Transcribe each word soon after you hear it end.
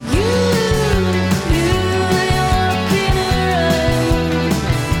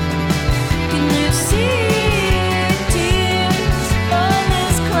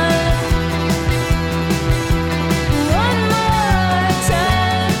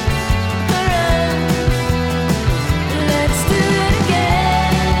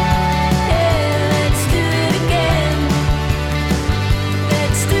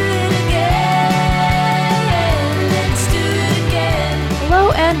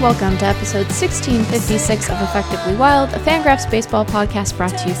welcome to episode 1656 of Effectively Wild, a Fangraphs baseball podcast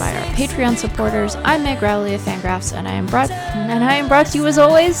brought to you by our Patreon supporters. I'm Meg Rowley of Fangraphs, and I am brought to you as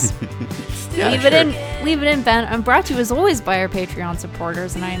always. Leave it in, Ben. I'm brought to you as always by our Patreon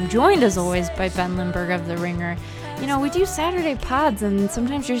supporters, and I am joined as always by Ben Lindbergh of The Ringer. You know, we do Saturday pods, and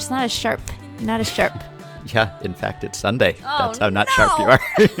sometimes you're just not as sharp. Yeah, in fact, it's Sunday. That's how not sharp you are.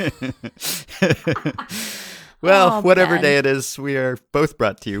 Well, whatever Ben. day it is, we are both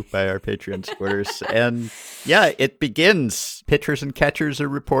brought to you by our Patreon supporters. And yeah, it begins. Pitchers and catchers are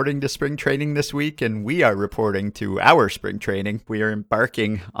reporting to spring training this week, and we are reporting to our spring training. We are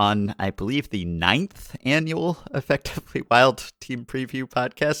embarking on, I believe, the 9th annual Effectively Wild Team Preview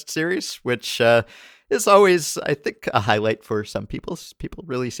podcast series, which is always, I think, a highlight for some people. People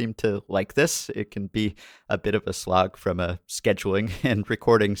really seem to like this. It can be a bit of a slog from a scheduling and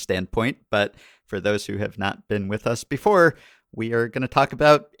recording standpoint, but for those who have not been with us before, we are going to talk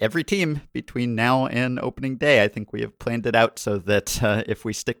about every team between now and opening day. I think we have planned it out so that if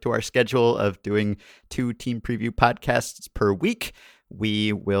we stick to our schedule of doing 2 team preview podcasts per week,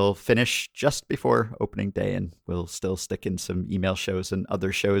 we will finish just before opening day, and we'll still stick in some email shows and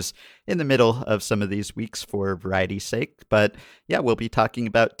other shows in the middle of some of these weeks for variety's sake. But yeah, we'll be talking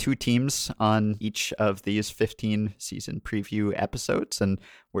about 2 teams on each of these 15 season preview episodes. And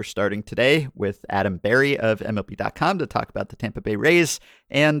we're starting today with Adam Berry of MLB.com to talk about the Tampa Bay Rays,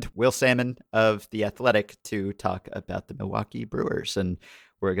 and Will Salmon of The Athletic to talk about the Milwaukee Brewers. And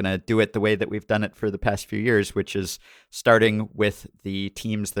we're going to do it the way that we've done it for the past few years, which is starting with the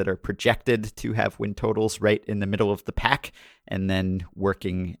teams that are projected to have win totals right in the middle of the pack, and then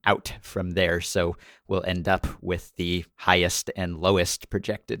working out from there. So we'll end up with the highest and lowest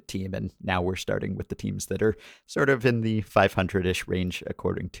projected team. And now we're starting with the teams that are sort of in the 500-ish range,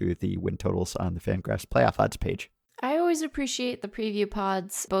 according to the win totals on the Fangraphs playoff odds page. I always appreciate the preview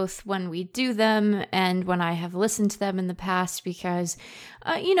pods, both when we do them and when I have listened to them in the past, because,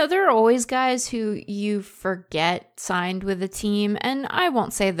 there are always guys who you forget signed with a team, and I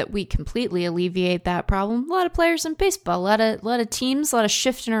won't say that we completely alleviate that problem. A lot of players in baseball, a lot of teams, a lot of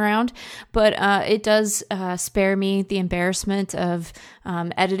shifting around, but it does spare me the embarrassment of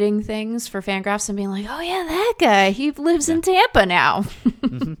editing things for Fangraphs and being like, oh yeah, that guy, he lives in Tampa now.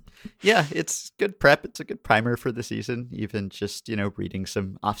 Mm-hmm. Yeah, it's good prep. It's a good primer for the season. Even just, reading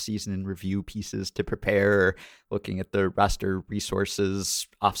some off-season and review pieces to prepare, or looking at the roster resources,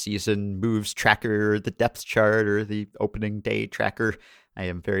 off-season moves tracker, the depth chart, or the opening day tracker. I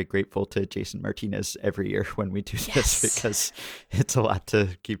am very grateful to Jason Martinez every year when we do this, because it's a lot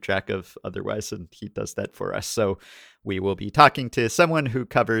to keep track of otherwise, and he does that for us. So we will be talking to someone who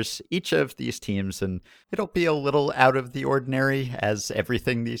covers each of these teams, and it'll be a little out of the ordinary, as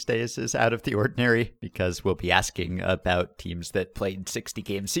everything these days is out of the ordinary, because we'll be asking about teams that played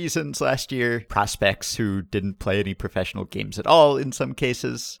 60-game seasons last year, prospects who didn't play any professional games at all in some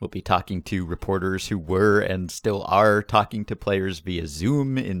cases. We'll be talking to reporters who were and still are talking to players via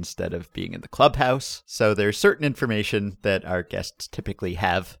Zoom instead of being in the clubhouse. So there's certain information that our guests typically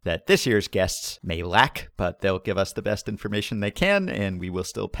have that this year's guests may lack, but they'll give us the best information they can, and we will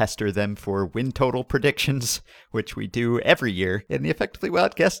still pester them for win total predictions, which we do every year. And the Effectively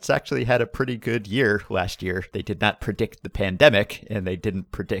Wild guests actually had a pretty good year last year. They did not predict the pandemic, and they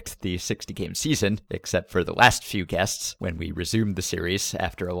didn't predict the 60-game season, except for the last few guests when we resumed the series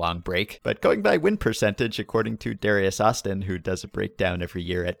after a long break. But going by win percentage, according to Darius Austin, who does a breakdown every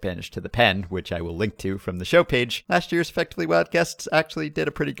year at Banished to the Pen, which I will link to from the show page, last year's Effectively Wild guests actually did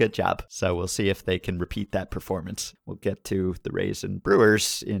a pretty good job. So we'll see if they can repeat that performance. We'll get to the Rays and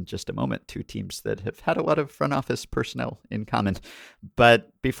Brewers in just a moment, 2 teams that have had a lot of front office personnel in common.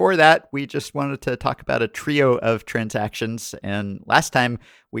 But before that, we just wanted to talk about a trio of transactions. And last time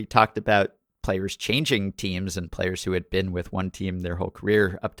we talked about players changing teams and players who had been with one team their whole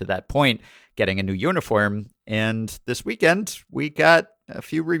career up to that point getting a new uniform. And this weekend, we got a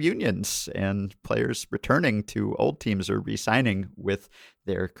few reunions and players returning to old teams or re-signing with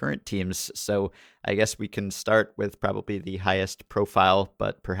their current teams. So I guess we can start with probably the highest profile,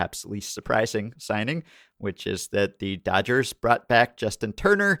 but perhaps least surprising signing, which is that the Dodgers brought back Justin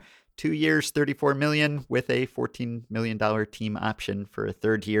Turner, 2 years, $34 million, with a $14 million team option for a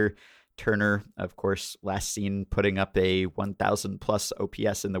 3rd year. Turner, of course, last seen putting up a 1,000 plus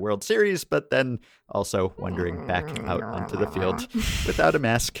OPS in the World Series, but then also wandering back out onto the field without a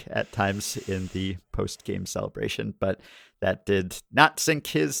mask at times in the post-game celebration. But that did not sink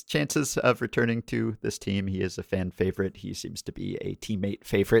his chances of returning to this team. He is a fan favorite. He seems to be a teammate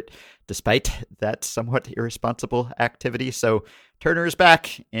favorite, despite that somewhat irresponsible activity. So Turner is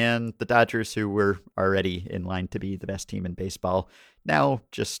back, and the Dodgers, who were already in line to be the best team in baseball, now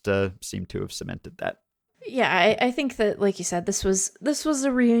just seem to have cemented that. Yeah, I think that, like you said, this was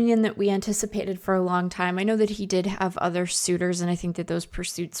a reunion that we anticipated for a long time. I know that he did have other suitors, and I think that those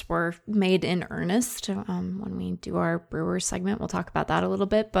pursuits were made in earnest. When we do our Brewers segment, we'll talk about that a little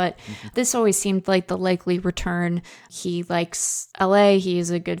bit. But this always seemed like the likely return. He likes LA. He is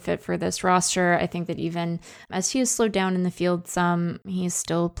a good fit for this roster. I think that even as he has slowed down in the field some, he's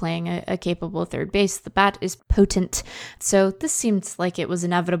still playing a capable third base. The bat is potent. So this seemed like it was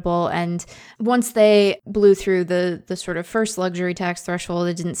inevitable. And once they blew through the sort of first luxury tax threshold,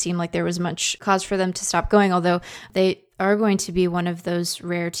 it didn't seem like there was much cause for them to stop going, although they are going to be one of those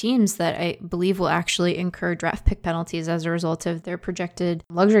rare teams that I believe will actually incur draft pick penalties as a result of their projected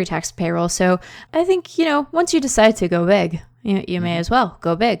luxury tax payroll. So I think, once you decide to go big, you may as well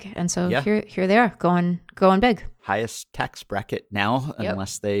go big. And so here they are going big. Highest tax bracket now,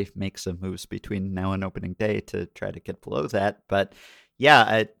 unless they make some moves between now and opening day to try to get below that. But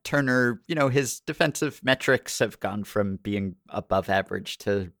yeah, Turner, his defensive metrics have gone from being above average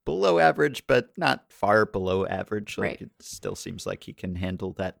to below average, but not far below average. Like, right. It still seems like he can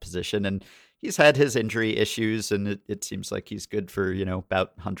handle that position. And he's had his injury issues, and it seems like he's good for,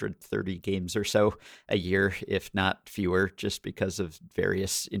 about 130 games or so a year, if not fewer, just because of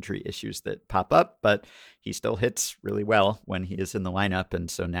various injury issues that pop up. But he still hits really well when he is in the lineup. And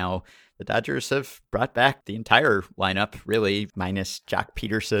so now the Dodgers have brought back the entire lineup, really, minus Jock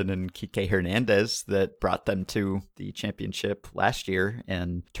Peterson and Kike Hernandez that brought them to the championship last year.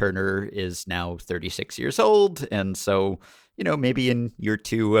 And Turner is now 36 years old. And so, maybe in year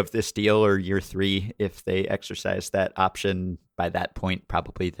 2 of this deal or year 3, if they exercise that option, by that point,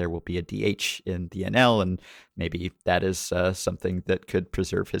 probably there will be a DH in the NL. And maybe that is something that could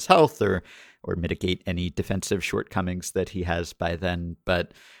preserve his health or mitigate any defensive shortcomings that he has by then.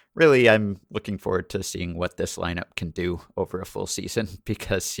 But really, I'm looking forward to seeing what this lineup can do over a full season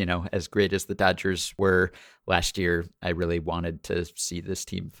because, as great as the Dodgers were last year, I really wanted to see this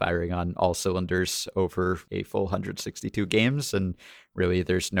team firing on all cylinders over a full 162 games. And really,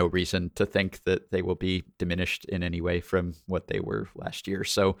 there's no reason to think that they will be diminished in any way from what they were last year.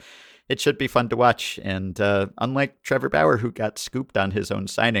 So it should be fun to watch. And unlike Trevor Bauer, who got scooped on his own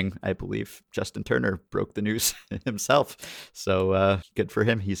signing, I believe Justin Turner broke the news himself. So good for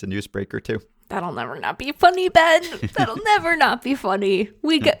him. He's a newsbreaker too. That'll never not be funny, Ben. That'll never not be funny.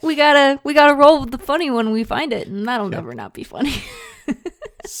 We gotta roll with the funny when we find it, and that'll never not be funny.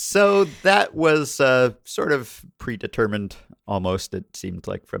 So that was sort of predetermined almost. It seemed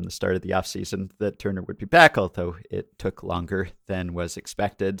like from the start of the offseason that Turner would be back, although it took longer than was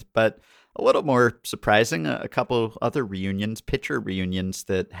expected. But a little more surprising, a couple other pitcher reunions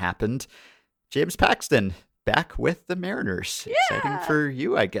that happened. James Paxton back with the Mariners. Yeah. Exciting for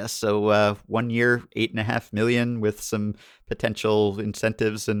you, I guess. So 1 year, $8.5 million with some potential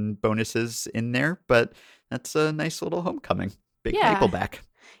incentives and bonuses in there. But that's a nice little homecoming. Big Maple back.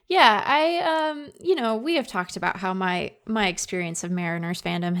 Yeah, we have talked about how my experience of Mariners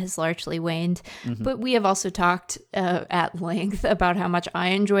fandom has largely waned, but we have also talked at length about how much I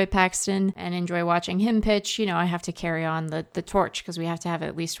enjoy Paxton and enjoy watching him pitch. I have to carry on the torch because we have to have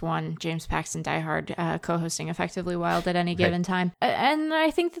at least one James Paxton diehard co-hosting Effectively Wild at any given time. And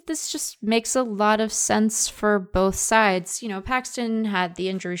I think that this just makes a lot of sense for both sides. Paxton had the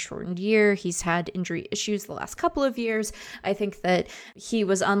injury-shortened year. He's had injury issues the last couple of years. I think that he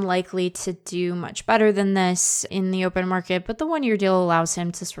was unlikely to do much better than this in the open market, but the 1 year deal allows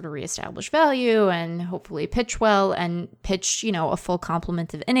him to sort of reestablish value and hopefully pitch well and pitch, a full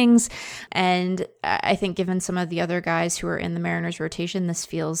complement of innings. And I think given some of the other guys who are in the Mariners rotation, this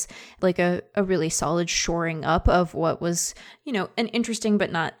feels like a really solid shoring up of what was, an interesting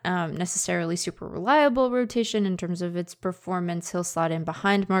but not necessarily super reliable rotation in terms of its performance. He'll slot in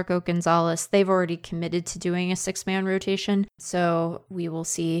behind Marco Gonzalez. They've already committed to doing a 6-man rotation, so we will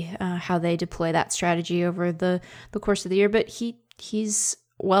see how they deploy that strategy over the course of the year. But he's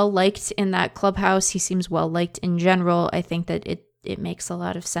well liked in that clubhouse. He seems well liked in general. I think that it makes a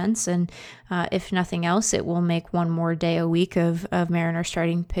lot of sense, and if nothing else, it will make one more day a week of Mariner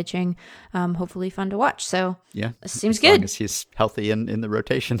starting pitching hopefully fun to watch. So yeah, seems as good. Long as he's healthy in the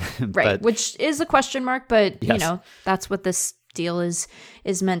rotation, right? Which is a question mark, but yes. That's what this deal is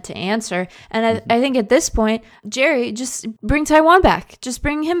meant to answer. And I think at this point, Jerry, just bring Taijuan back. Just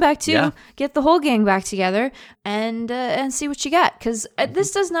bring him back too. Yeah. Get the whole gang back together and see what you got. Because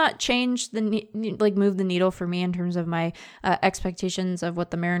this does not change move the needle for me in terms of my expectations of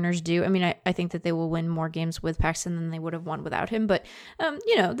what the Mariners do. I mean, I think that they will win more games with Paxton than they would have won without him. But,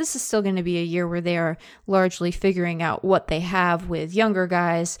 this is still going to be a year where they are largely figuring out what they have with younger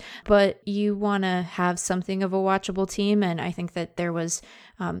guys. But you want to have something of a watchable team. And I think that there was,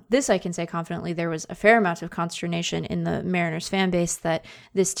 this I can say confidently, there was a fair amount of consternation in the Mariners fan base that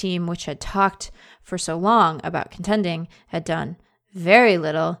this team, which had talked for so long about contending, had done very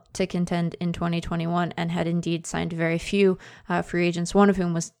little to contend in 2021 and had indeed signed very few free agents, one of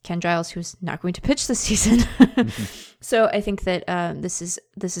whom was Ken Giles, who's not going to pitch this season. So I think that this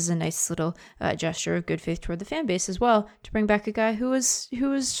is a nice little gesture of good faith toward the fan base as well, to bring back a guy who is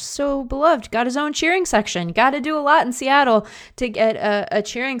so beloved, got his own cheering section, got to do a lot in Seattle to get a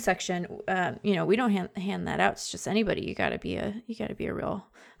cheering section. We don't hand that out. It's just anybody. You got to be a real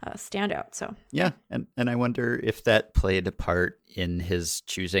standout. So yeah, and I wonder if that played a part in his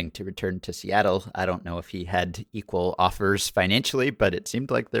choosing to return to Seattle. I don't know if he had equal offers financially, but it seemed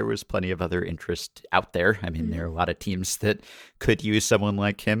like there was plenty of other interest out there. I mean, there are a lot of teams that could use someone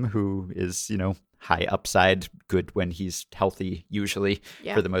like him who is, high upside, good when he's healthy, usually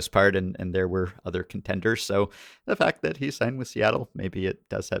for the most part. And there were other contenders. So the fact that he signed with Seattle, maybe it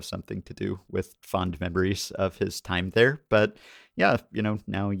does have something to do with fond memories of his time there. But yeah,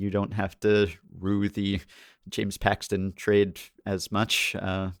 now you don't have to rue the James Paxton trade as much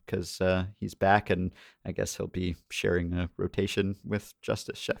because he's back, and I guess he'll be sharing a rotation with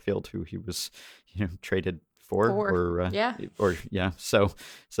Justice Sheffield, who he was, traded for.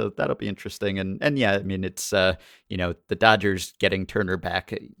 So that'll be interesting. And yeah, I mean, it's the Dodgers getting Turner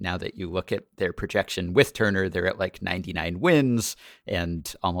back. Now that you look at their projection with Turner, they're at like 99 wins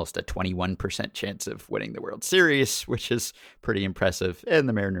and almost a 21% chance of winning the World Series, which is pretty impressive. And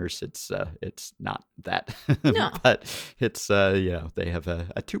the Mariners, it's not that, no. But it's they have a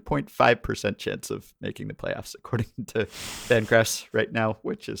 2.5% chance of making the playoffs according to Fangraphs right now,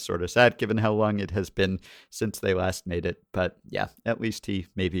 which is sort of sad given how long it has been since they last made it. But yeah, at least he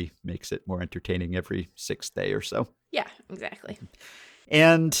maybe makes it more entertaining every sixth day or so. Yeah, exactly.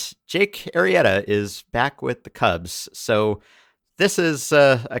 And Jake Arrieta is back with the Cubs. So this is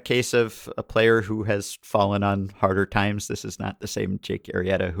a case of a player who has fallen on harder times. This is not the same Jake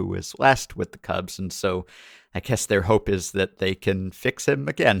Arrieta who was last with the Cubs. And so I guess their hope is that they can fix him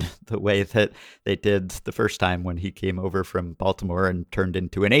again the way that they did the first time when he came over from Baltimore and turned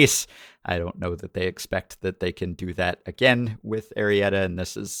into an ace. I don't know that they expect that they can do that again with Arrieta. And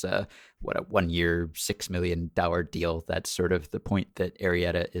this is a 1 year, $6 million deal. That's sort of the point that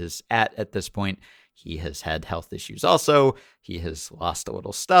Arrieta is at this point. He has had health issues also. He has lost a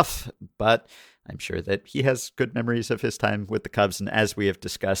little stuff, but I'm sure that he has good memories of his time with the Cubs. And as we have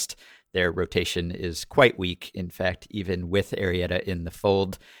discussed, their rotation is quite weak. In fact, even with Arrieta in the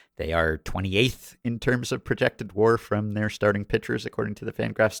fold, they are 28th in terms of projected WAR from their starting pitchers, according to the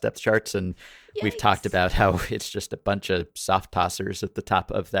Fangraphs depth charts. And we've talked about how it's just a bunch of soft tossers at the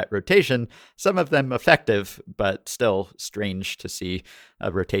top of that rotation, some of them effective, but still strange to see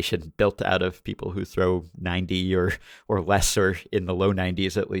a rotation built out of people who throw 90 or less, or in the low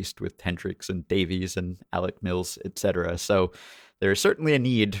 90s at least, with Hendricks and Davies and Alec Mills, etc. So there is certainly a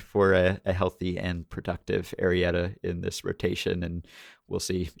need for a healthy and productive Arrieta in this rotation, and we'll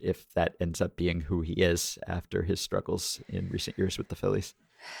see if that ends up being who he is after his struggles in recent years with the Phillies.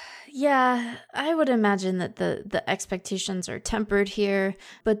 Yeah, I would imagine that the expectations are tempered here,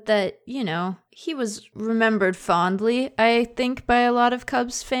 but that, he was remembered fondly, I think, by a lot of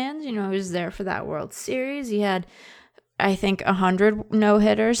Cubs fans. He was there for that World Series. He had, I think, 100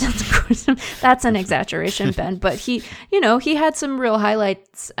 no-hitters. That's an exaggeration, Ben, but he had some real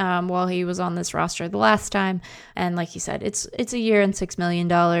highlights while he was on this roster the last time. And like you said, it's a year and $6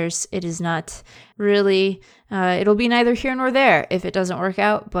 million. It is not really, it'll be neither here nor there if it doesn't work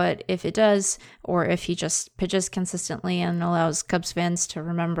out. But if it does, or if he just pitches consistently and allows Cubs fans to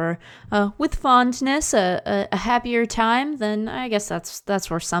remember with fondness a happier time, then I guess that's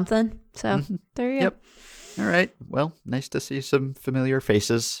worth something. So there you go. Yep. All right. Well, nice to see some familiar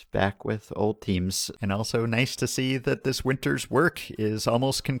faces back with old teams, and also nice to see that this winter's work is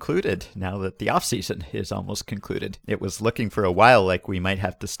almost concluded now that the offseason is almost concluded. It was looking for a while like we might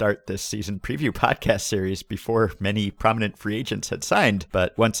have to start this season preview podcast series before many prominent free agents had signed,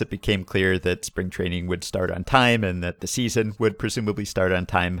 but once it became clear that spring training would start on time and that the season would presumably start on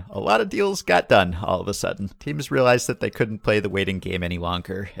time, a lot of deals got done all of a sudden. Teams realized that they couldn't play the waiting game any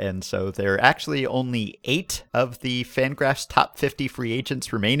longer, and so there are actually only 8 8 of the Fangraphs top 50 free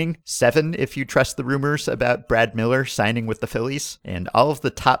agents remaining, 7 if you trust the rumors about Brad Miller signing with the Phillies, and all of the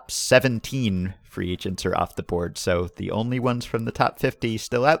top 17 free agents are off the board. So the only ones from the top 50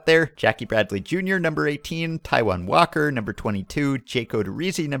 still out there: Jackie Bradley Jr., number 18, Taijuan Walker, number 22, Jake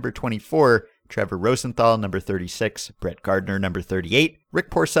Odorizzi, number 24, Trevor Rosenthal, number 36, Brett Gardner, number 38,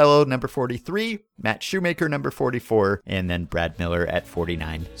 Rick Porcello, number 43, Matt Shoemaker, number 44, and then Brad Miller at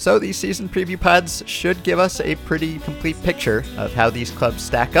 49. So these season preview pods should give us a pretty complete picture of how these clubs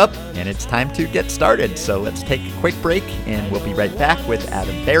stack up, and it's time to get started. So let's take a quick break, and we'll be right back with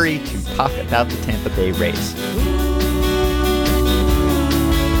Adam Berry to talk about the Tampa Bay Rays.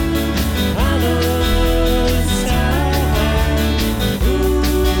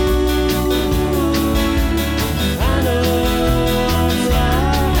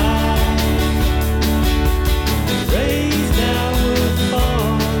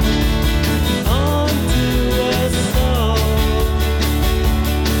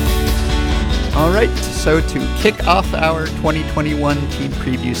 All right, so to kick off our 2021 team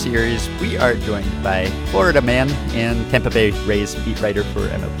preview series, we are joined by Florida man and Tampa Bay Rays beat writer for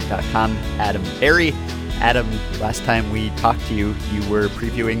MLB.com, Adam Berry. Adam, last time we talked to you, you were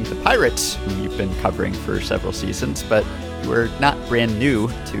previewing the Pirates, who you've been covering for several seasons, but you were not brand new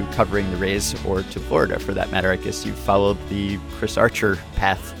to covering the Rays, or to Florida for that matter. I guess you followed the Chris Archer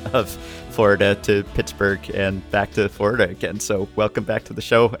path of Florida to Pittsburgh and back to Florida again. So welcome back to the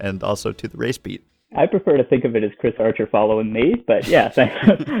show, and also to the Rays beat. I prefer to think of it as Chris Archer following me, but yeah,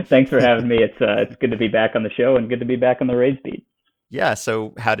 thanks for having me. It's good to be back on the show and good to be back on the Rays beat. Yeah,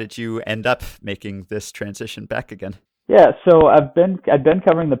 so how did you end up making this transition back again? Yeah, so I've been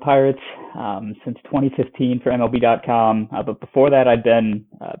covering the Pirates since 2015 for MLB.com, but before that I'd been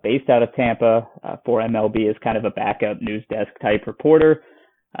based out of Tampa for MLB as kind of a backup news desk type reporter.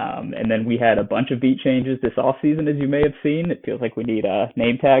 And then we had a bunch of beat changes this offseason, as you may have seen. It feels like we need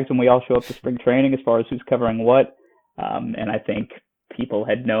name tags when we all show up to spring training as far as who's covering what. And I think people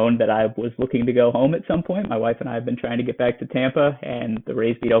had known that I was looking to go home at some point. My wife and I have been trying to get back to Tampa, and the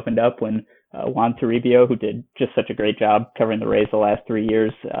Rays beat opened up when Juan Toribio, who did just such a great job covering the Rays the last 3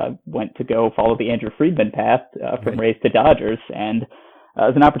 years, went to go follow the Andrew Friedman path from Rays to Dodgers. And it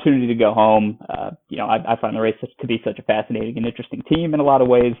was an opportunity to go home. I find the Rays to be such a fascinating and interesting team in a lot of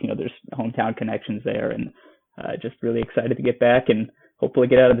ways. There's hometown connections there, and just really excited to get back and hopefully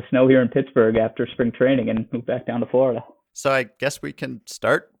get out of the snow here in Pittsburgh after spring training and move back down to Florida. So I guess we can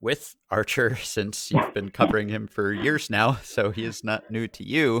start with Archer, since you've been covering him for years now. So he is not new to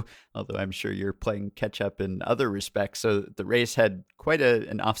you, although I'm sure you're playing catch up in other respects. So the Rays had quite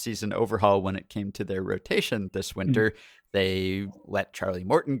an offseason overhaul when it came to their rotation this winter. They let Charlie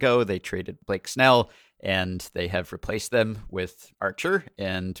Morton go. They traded Blake Snell, and they have replaced them with Archer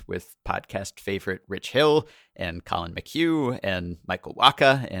and with podcast favorite Rich Hill and Colin McHugh and Michael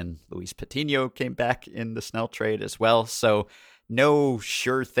Wacha, and Luis Patino came back in the Snell trade as well. So no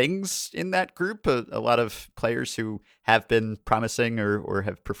sure things in that group. A lot of players who have been promising or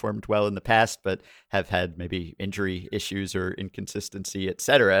have performed well in the past, but have had maybe injury issues or inconsistency,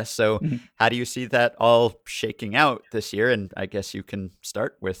 etc. So how do you see that all shaking out this year? And I guess you can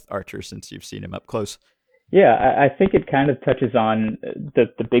start with Archer, since you've seen him up close. Yeah, I think it kind of touches on the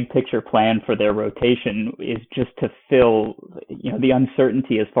big picture plan for their rotation is just to fill, the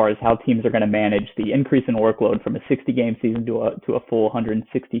uncertainty as far as how teams are going to manage the increase in workload from a 60-game season to a full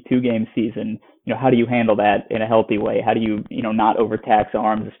 162-game season. How do you handle that in a healthy way? How do you, not overtax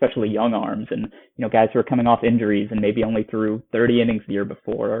arms, especially young arms, and, guys who are coming off injuries and maybe only threw 30 innings the year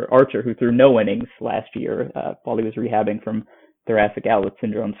before, or Archer, who threw no innings last year while he was rehabbing from thoracic outlet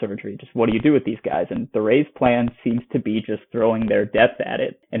syndrome surgery. Just what do you do with these guys? And the Rays' plan seems to be just throwing their depth at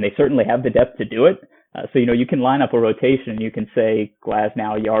it, and they certainly have the depth to do it. So you can line up a rotation, and you can say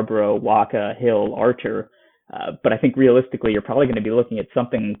Glasnow, Yarbrough, Wacha, Hill, Archer, but I think realistically you're probably going to be looking at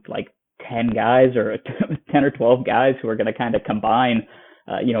something like 10 guys or 10 or 12 guys who are going to kind of combine,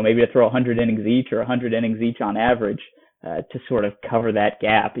 maybe to throw 100 innings each or 100 innings each on average to sort of cover that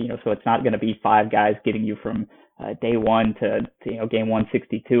gap. So it's not going to be 5 guys getting you from day one to game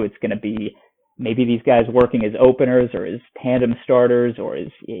 162. It's going to be maybe these guys working as openers or as tandem starters, or as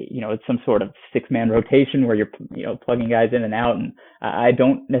it's some sort of 6-man rotation where you're plugging guys in and out. And I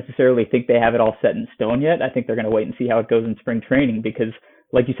don't necessarily think they have it all set in stone yet. I think they're going to wait and see how it goes in spring training, because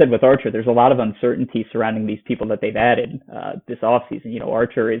like you said with Archer, there's a lot of uncertainty surrounding these people that they've added this offseason. You know,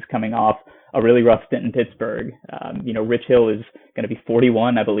 Archer is coming off a really rough stint in Pittsburgh. You know, Rich Hill is going to be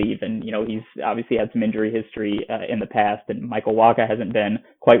 41, I believe, and you know he's obviously had some injury history in the past. And Michael Wacha hasn't been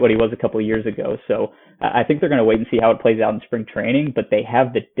quite what he was a couple of years ago. So I think they're going to wait and see how it plays out in spring training. But they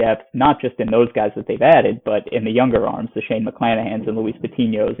have the depth, not just in those guys that they've added, but in the younger arms, the Shane McClanahans and Luis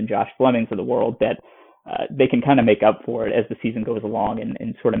Patiños and Josh Flemings of the world that. They can kind of make up for it as the season goes along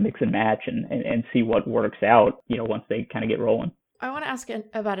and sort of mix and match and see what works out, you know, once they kind of get rolling. I want to ask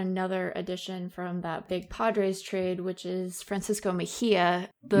about another addition from that big Padres trade, which is Francisco Mejia.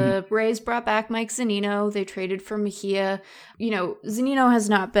 The Rays brought back Mike Zunino. They traded for Mejia. You know, Zunino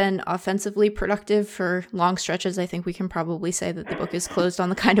has not been offensively productive for long stretches. I think we can probably say that the book is closed on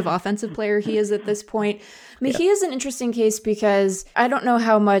the kind of offensive player he is at this point. Mejia is an interesting case because I don't know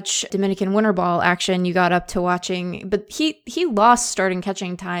how much Dominican winter ball action you got up to watching, but he lost starting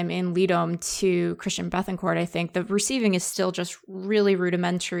catching time in Lidom to Christian Bethancourt, I think. The receiving is still just really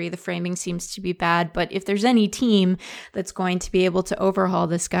rudimentary. The framing seems to be bad, but if there's any team that's going to be able to overhaul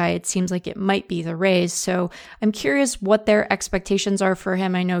this guy, it seems like it might be the Rays. So I'm curious what their expectations are for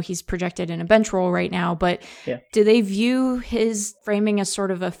him. I know he's projected in a bench role right now, but do they view his framing as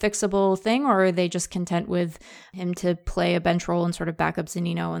sort of a fixable thing, or are they just content with him to play a bench role and sort of back up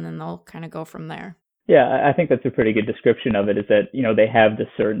Zunino and then they'll kind of go from there? Yeah, I think that's a pretty good description of it, is that, you know, they have the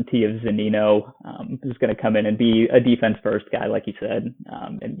certainty of Zunino, who's going to come in and be a defense-first guy, like you said.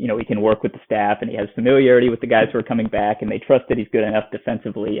 And, you know, he can work with the staff and he has familiarity with the guys who are coming back and they trust that he's good enough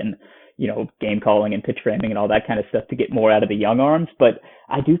defensively and, you know, game calling and pitch framing and all that kind of stuff to get more out of the young arms. But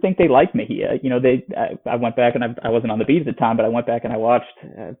I do think they like Mejia. You know, I went back and I wasn't on the beat at the time, but I went back and I watched,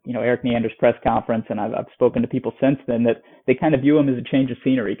 you know, Eric Neander's press conference, and I've spoken to people since then that they kind of view him as a change of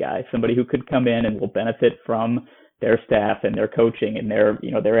scenery guy, somebody who could come in and will benefit from their staff and their coaching and their,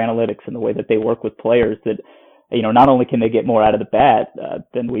 you know, their analytics and the way that they work with players, that, you know, not only can they get more out of the bat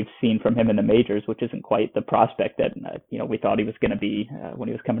than we've seen from him in the majors, which isn't quite the prospect that, you know, we thought he was going to be when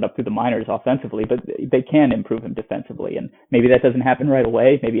he was coming up through the minors offensively, but they can improve him defensively. And maybe that doesn't happen right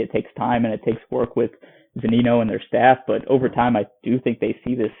away. Maybe it takes time and it takes work with Zunino and their staff. But over time, I do think they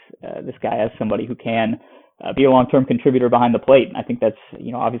see this guy as somebody who can be a long-term contributor behind the plate. And I think that's,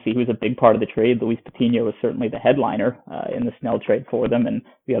 you know, obviously he was a big part of the trade. Luis Patiño was certainly the headliner in the Snell trade for them. And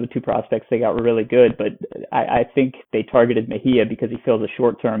the other two prospects they got were really good. But I think they targeted Mejia because he fills a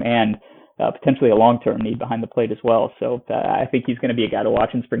short-term and potentially a long-term need behind the plate as well. So I think he's going to be a guy to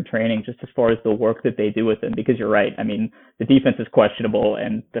watch in spring training just as far as the work that they do with him, because you're right. I mean, the defense is questionable,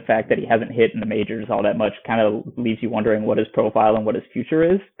 and the fact that he hasn't hit in the majors all that much kind of leaves you wondering what his profile and what his future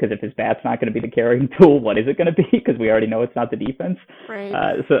is, because if his bat's not going to be the carrying tool, what is it going to be? Because we already know it's not the defense. Right.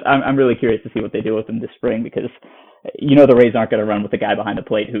 So I'm really curious to see what they do with him this spring, because you know the Rays aren't going to run with the guy behind the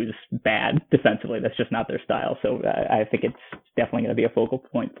plate who's bad defensively. That's just not their style. So I think it's definitely going to be a focal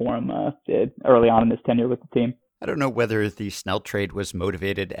point for him early on in his tenure with the team. I don't know whether the Snell trade was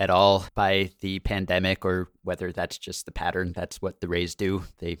motivated at all by the pandemic or whether that's just the pattern. That's what the Rays do.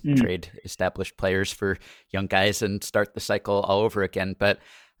 They trade established players for young guys and start the cycle all over again. But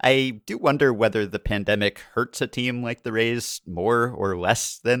I do wonder whether the pandemic hurts a team like the Rays more or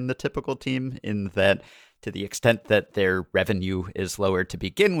less than the typical team, in that to the extent that their revenue is lower to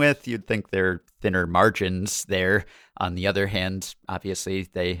begin with, you'd think there are thinner margins there. On the other hand, obviously,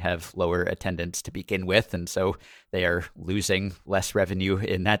 they have lower attendance to begin with, and so they are losing less revenue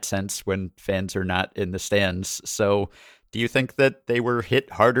in that sense when fans are not in the stands. So do you think that they were hit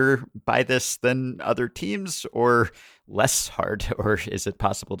harder by this than other teams, or less hard, or is it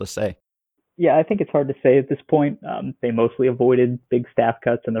possible to say? Yeah, I think it's hard to say at this point. They mostly avoided big staff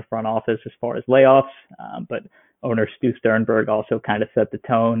cuts in the front office as far as layoffs, but owner Stu Sternberg also kind of set the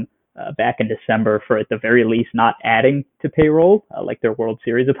tone back in December for, at the very least, not adding to payroll like their World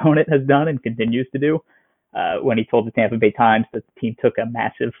Series opponent has done and continues to do. When he told the Tampa Bay Times that the team took a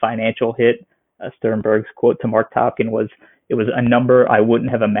massive financial hit, Sternberg's quote to Mark Topkin was, "It was a number I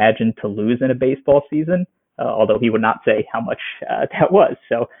wouldn't have imagined to lose in a baseball season," although he would not say how much that was.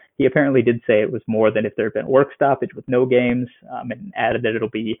 So he apparently did say it was more than if there had been work stoppage with no games, and added that it'll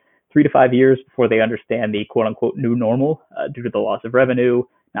be 3 to 5 years before they understand the quote-unquote new normal due to the loss of revenue,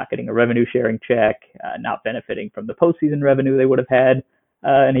 not getting a revenue sharing check, not benefiting from the postseason revenue they would have had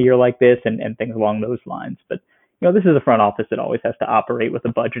in a year like this, and things along those lines. But you know, this is a front office that always has to operate with a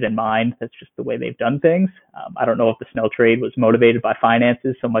budget in mind. That's just the way they've done things. I don't know if the Snell trade was motivated by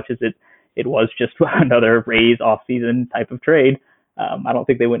finances so much as it was just another Rays offseason type of trade. I don't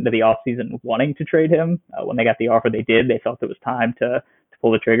think they went into the offseason wanting to trade him. When they got the offer they did, they felt it was time to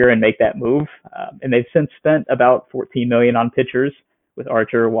pull the trigger and make that move. And they've since spent about $14 million on pitchers with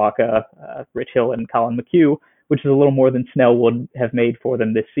Archer, Waka, Rich Hill, and Colin McHugh, which is a little more than Snell would have made for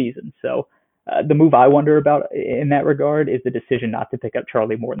them this season. So the move I wonder about in that regard is the decision not to pick up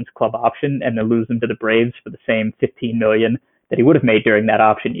Charlie Morton's club option and then lose him to the Braves for the same $15 million that he would have made during that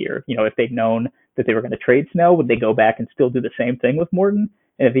option year. If they'd known that they were going to trade Snell, would they go back and still do the same thing with Morton?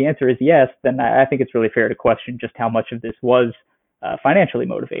 And if the answer is yes, then I think it's really fair to question just how much of this was financially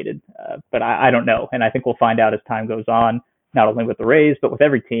motivated. But I don't know. And I think we'll find out as time goes on, not only with the Rays, but with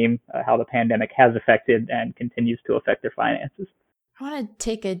every team, how the pandemic has affected and continues to affect their finances. I want to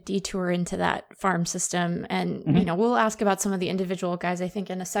take a detour into that farm system, and we'll ask about some of the individual guys, I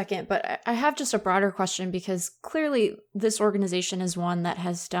think, in a second, but I have just a broader question, because clearly this organization is one that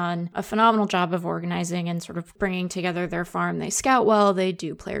has done a phenomenal job of organizing and sort of bringing together their farm. They scout well, they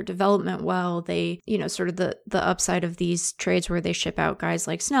do player development well, they, sort of the upside of these trades where they ship out guys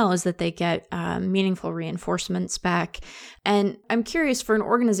like Snell is that they get meaningful reinforcements back. And I'm curious, for an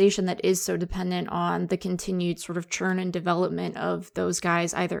organization that is so dependent on the continued sort of churn and development of those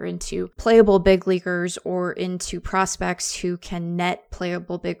guys, either into playable big leaguers or into prospects who can net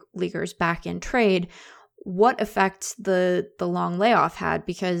playable big leaguers back in trade, what effect the long layoff had?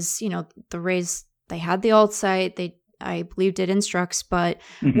 Because, the Rays, they had the alt site, I believe did Instructs, but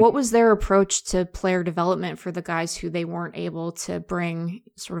what was their approach to player development for the guys who they weren't able to bring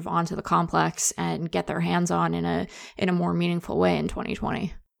sort of onto the complex and get their hands on in a more meaningful way in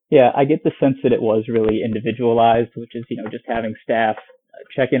 2020? Yeah, I get the sense that it was really individualized, which is, just having staff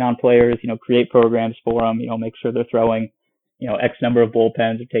check in on players, create programs for them, make sure they're throwing, X number of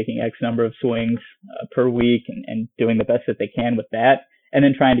bullpens or taking X number of swings per week and doing the best that they can with that. And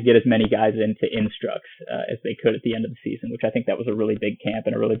then trying to get as many guys into Instructs as they could at the end of the season, which I think that was a really big camp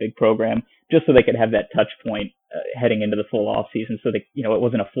and a really big program, just so they could have that touch point heading into the full off season. So that, it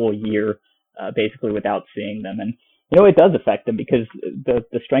wasn't a full year basically without seeing them. And, it does affect them because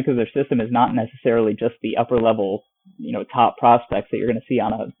the strength of their system is not necessarily just the upper level, top prospects that you're going to see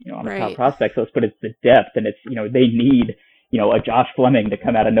on a top prospect list, but it's the depth, and it's, they need, a Josh Fleming to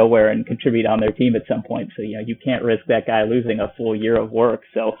come out of nowhere and contribute on their team at some point. So, you can't risk that guy losing a full year of work.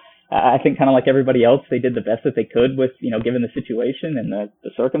 So I think kind of like everybody else, they did the best that they could with, given the situation and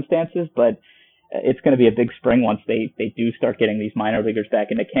the circumstances, but it's going to be a big spring once they do start getting these minor leaguers back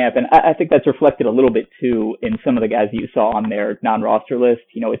into camp. And I think that's reflected a little bit too in some of the guys you saw on their non-roster list.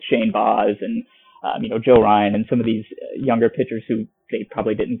 It's Shane Baz and, Joe Ryan and some of these younger pitchers who they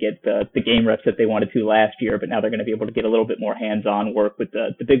probably didn't get the game reps that they wanted to last year, but now they're going to be able to get a little bit more hands-on work with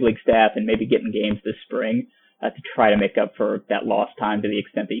the big league staff and maybe get in games this spring to try to make up for that lost time to the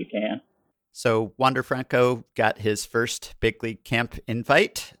extent that you can. So Wander Franco got his first big league camp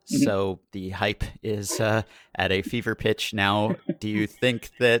invite. So the hype is at a fever pitch now. Do you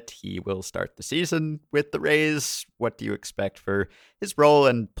think that he will start the season with the Rays? What do you expect for his role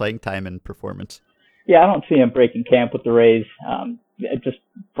and playing time and performance? Yeah, I don't see him breaking camp with the Rays. Just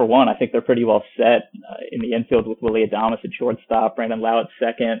for one, I think they're pretty well set in the infield with Willy Adames at shortstop, Brandon Lau at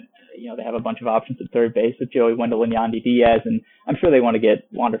second. They have a bunch of options at third base with Joey Wendell and Yandy Diaz, and I'm sure they want to get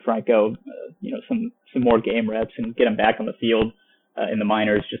Wander Franco, some more game reps and get him back on the field in the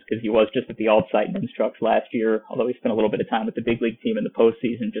minors, just because he was just at the alt site in Instructs last year, although he spent a little bit of time with the big league team in the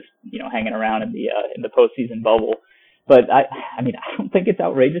postseason, just hanging around in the postseason bubble. But I don't think it's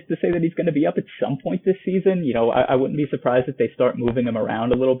outrageous to say that he's going to be up at some point this season. I wouldn't be surprised if they start moving him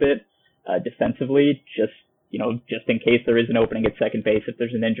around a little bit defensively, just in case there is an opening at second base, if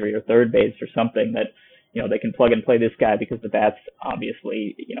there's an injury, or third base or something that, they can plug and play this guy because the bat's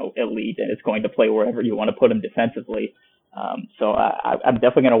obviously, elite and it's going to play wherever you want to put him defensively. So I'm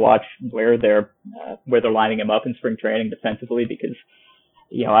definitely going to watch where they're lining him up in spring training defensively because,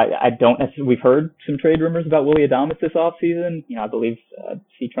 I don't necessarily, we've heard some trade rumors about Willy Adames this offseason. I believe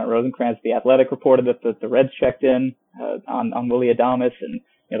C. Trent Rosencrantz, The Athletic, reported that the Reds checked in on Willy Adames, and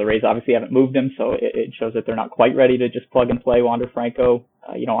the Rays obviously haven't moved him, so it shows that they're not quite ready to just plug and play Wander Franco,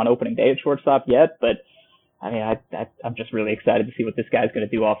 on opening day at shortstop yet. But I'm just really excited to see what this guy's going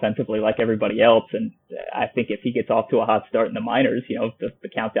to do offensively, like everybody else. And I think if he gets off to a hot start in the minors, the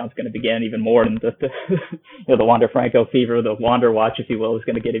countdown's going to begin even more, and the Wander Franco fever, the Wander watch, if you will, is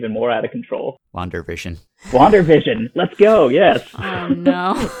going to get even more out of control. Wander Vision. Wander Vision. Let's go. Yes. Oh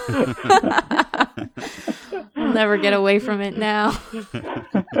no. I'll never get away from it now.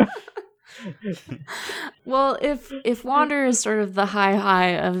 Well, if Wander is sort of the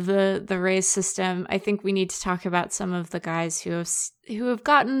high of the Rays system, I think we need to talk about some of the guys who have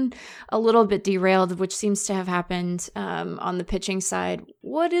gotten a little bit derailed, which seems to have happened on the pitching side.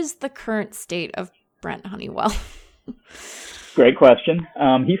 What is the current state of Brent Honeywell? Great question.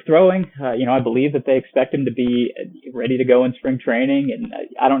 He's throwing. I believe that they expect him to be ready to go in spring training, and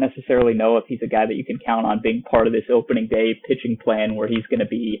I don't necessarily know if he's a guy that you can count on being part of this opening day pitching plan where he's going to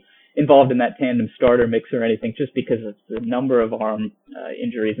be involved in that tandem starter mix or anything, just because of the number of arm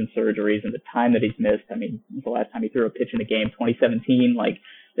injuries and surgeries and the time that he's missed. I mean, the last time he threw a pitch in a game, 2017,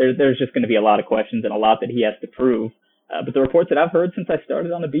 there's just going to be a lot of questions and a lot that he has to prove. But the reports that I've heard since I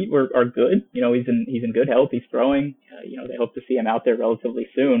started on the beat are good. He's in good health. He's throwing. They hope to see him out there relatively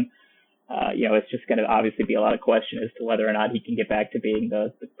soon. It's just going to obviously be a lot of question as to whether or not he can get back to being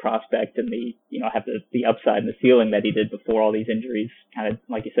the prospect and have the upside and the ceiling that he did before all these injuries kind of,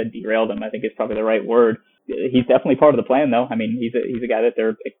 like you said, derailed him. I think is probably the right word. He's definitely part of the plan, though. I mean, he's a guy that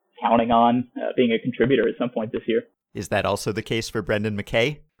they're counting on being a contributor at some point this year. Is that also the case for Brendan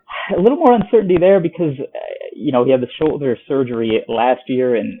McKay? A little more uncertainty there because, he had the shoulder surgery last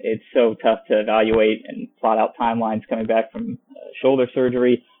year, and it's so tough to evaluate and plot out timelines coming back from shoulder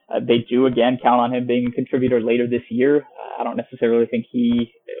surgery. They do, again, count on him being a contributor later this year. I don't necessarily think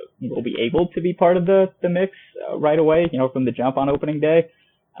he will be able to be part of the mix right away, from the jump on opening day.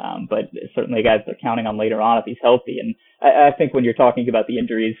 But certainly a guy that they're counting on later on if he's healthy. And I think when you're talking about the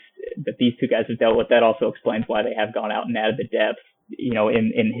injuries that these two guys have dealt with, that also explains why they have gone out and added the depth,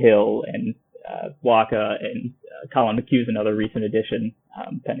 in Hill and Waka, and Colin McHugh's another recent addition,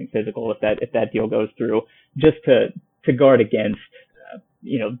 pending physical if that deal goes through, just to guard against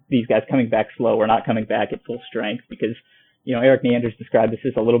these guys coming back slow or not coming back at full strength, because Erik Neanders described this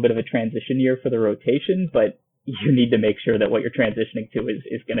as a little bit of a transition year for the rotation, but you need to make sure that what you're transitioning to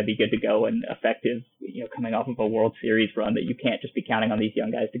is going to be good to go and effective, coming off of a World Series run, that you can't just be counting on these young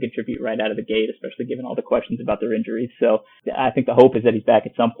guys to contribute right out of the gate, especially given all the questions about their injuries. So I think the hope is that he's back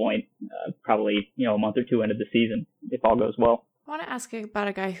at some point, probably, a month or two into the season, if all goes well. I want to ask about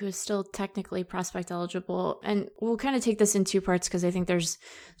a guy who is still technically prospect eligible, and we'll kind of take this in two parts because I think there's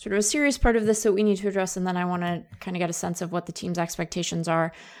sort of a serious part of this that we need to address, and then I want to kind of get a sense of what the team's expectations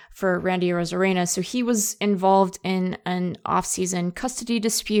are for Randy Arozarena. So he was involved in an off-season custody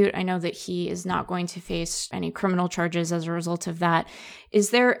dispute. I know that he is not going to face any criminal charges as a result of that. Is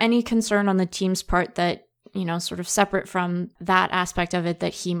there any concern on the team's part that, sort of separate from that aspect of it,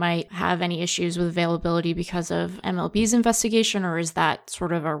 that he might have any issues with availability because of MLB's investigation, or is that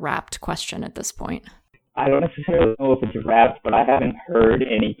sort of a wrapped question at this point? I don't necessarily know if it's wrapped, but I haven't heard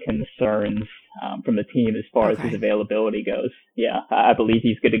any concerns from the team as far as his availability goes. Yeah, I believe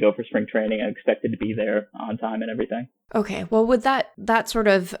he's good to go for spring training and expected to be there on time and everything. Okay, well, with that sort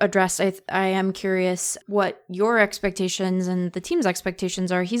of addressed, I am curious what your expectations and the team's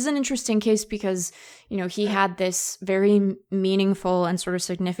expectations are. He's an interesting case because, he had this very meaningful and sort of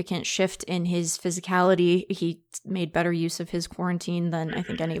significant shift in his physicality. He made better use of his quarantine than I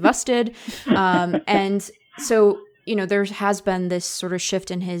think any of us did. And so, there has been this sort of shift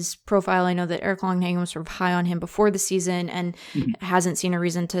in his profile. I know that Eric Longenhagen was sort of high on him before the season and hasn't seen a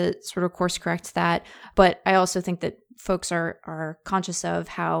reason to sort of course correct that. But I also think that folks are conscious of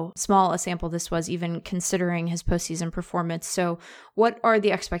how small a sample this was, even considering his postseason performance. So what are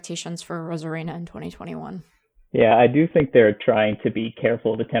the expectations for Arozarena in 2021? Yeah, I do think they're trying to be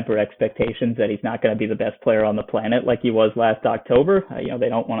careful to temper expectations that he's not going to be the best player on the planet like he was last October. They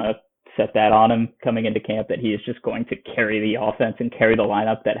don't want to set that on him coming into camp, that he is just going to carry the offense and carry the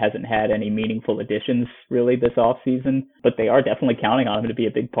lineup that hasn't had any meaningful additions really this offseason. But they are definitely counting on him to be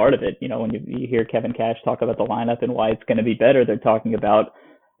a big part of it. When you hear Kevin Cash talk about the lineup and why it's going to be better, they're talking about,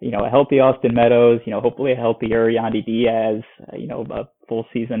 a healthy Austin Meadows, hopefully a healthier Yandy Diaz, a full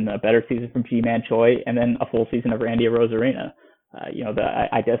season, a better season from Ji-Man Choi, and then a full season of Randy Arozarena.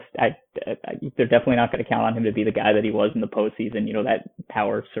 They're definitely not going to count on him to be the guy that he was in the postseason. That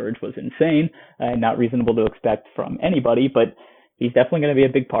power surge was insane and not reasonable to expect from anybody, but he's definitely going to be a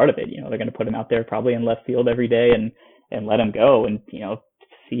big part of it. They're going to put him out there probably in left field every day and let him go and,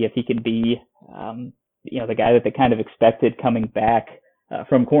 see if he can be, the guy that they kind of expected coming back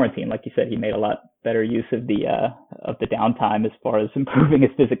from quarantine. Like you said, he made a lot better use of the downtime as far as improving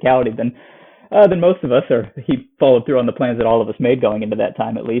his physicality than most of us, or he followed through on the plans that all of us made going into that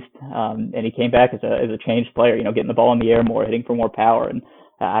time, at least. And he came back as a changed player, getting the ball in the air more, hitting for more power. And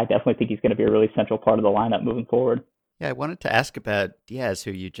I definitely think he's going to be a really central part of the lineup moving forward. Yeah, I wanted to ask about Diaz, who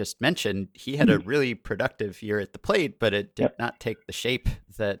you just mentioned. He had a really productive year at the plate, but it did not take the shape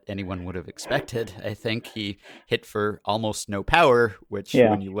that anyone would have expected. I think he hit for almost no power, which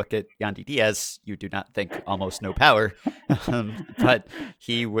when you look at Yandy Diaz, you do not think almost no power. But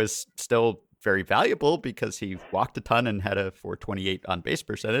he was still very valuable because he walked a ton and had a 428 on base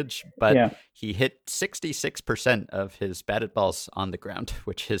percentage, but he hit 66% of his batted balls on the ground,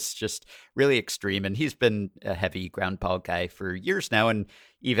 which is just really extreme. And he's been a heavy ground ball guy for years now. And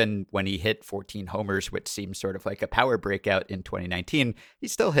even when he hit 14 homers, which seems sort of like a power breakout in 2019, he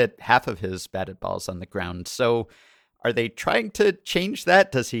still hit half of his batted balls on the ground. So are they trying to change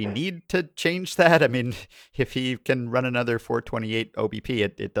that? Does he need to change that? I mean, if he can run another 428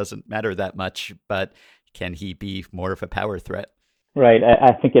 OBP, it doesn't matter that much, but can he be more of a power threat? Right.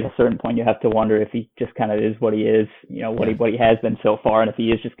 I think at a certain point you have to wonder if he just kind of is what he is, what he has been so far, and if he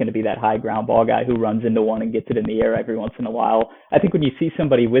is just going to be that high ground ball guy who runs into one and gets it in the air every once in a while. I think when you see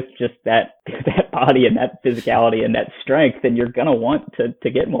somebody with just that body and that physicality and that strength, then you're going to want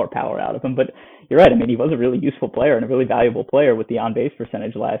to get more power out of him. But you're right. I mean, he was a really useful player and a really valuable player with the on-base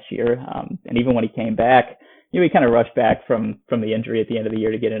percentage last year. And even when he came back, he kind of rushed back from the injury at the end of the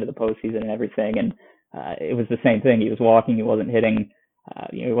year to get into the postseason and everything. And it was the same thing. He was walking. He wasn't hitting.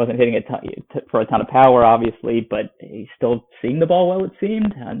 He wasn't hitting for a ton of power, obviously, but he's still seeing the ball well, it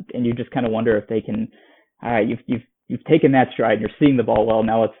seemed. And you just kind of wonder if they can. All right, you've taken that stride. You're seeing the ball well.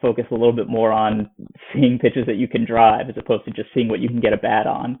 Now let's focus a little bit more on seeing pitches that you can drive as opposed to just seeing what you can get a bat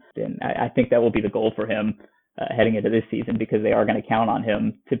on. And I think that will be the goal for him heading into this season, because they are going to count on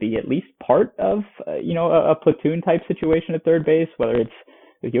him to be at least part of a platoon type situation at third base, whether it's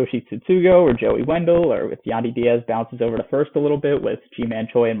with Yoshi Tsutsugo or Joey Wendell, or if Yandy Diaz bounces over to first a little bit with Ji-Man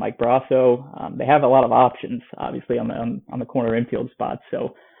Choi and Mike Brasso. They have a lot of options, obviously, on the corner infield spots.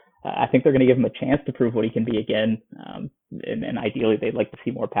 So I think they're going to give him a chance to prove what he can be again. And ideally, they'd like to see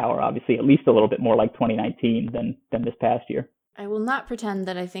more power, obviously, at least a little bit more like 2019 than this past year. I will not pretend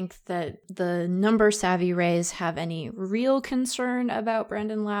that I think that the number-savvy Rays have any real concern about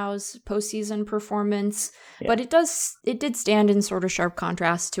Brandon Lau's postseason performance, but it did stand in sort of sharp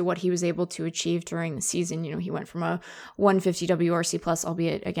contrast to what he was able to achieve during the season. He went from a 150 WRC plus,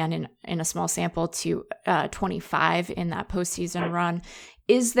 albeit again in a small sample, to 25 in that postseason run.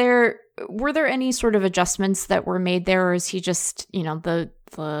 Were there any sort of adjustments that were made there, or is he just,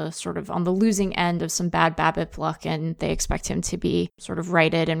 the sort of on the losing end of some bad BABIP luck, and they expect him to be sort of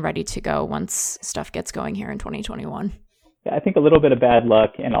righted and ready to go once stuff gets going here in 2021? Yeah, I think a little bit of bad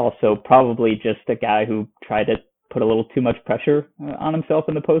luck, and also probably just a guy who tried to put a little too much pressure on himself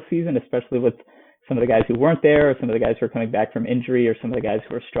in the postseason, especially with some of the guys who weren't there, or some of the guys who are coming back from injury, or some of the guys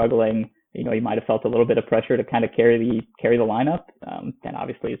who are struggling. He might have felt a little bit of pressure to kind of carry the lineup. And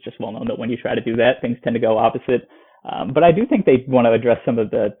obviously it's just well known that when you try to do that, things tend to go opposite. But I do think they want to address some of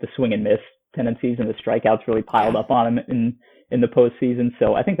the swing and miss tendencies, and the strikeouts really piled up on him in the postseason.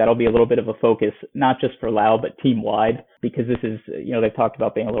 So I think that'll be a little bit of a focus, not just for Lau, but team wide, because this is, they've talked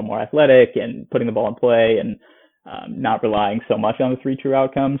about being a little more athletic and putting the ball in play and not relying so much on the 3 true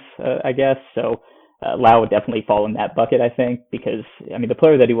outcomes, I guess. So Lau would definitely fall in that bucket, I think, because, the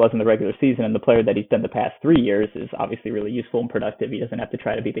player that he was in the regular season and the player that he's been the past 3 years is obviously really useful and productive. He doesn't have to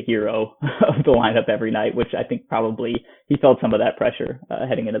try to be the hero of the lineup every night, which I think probably he felt some of that pressure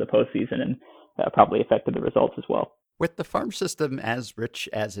heading into the postseason, and probably affected the results as well. With the farm system as rich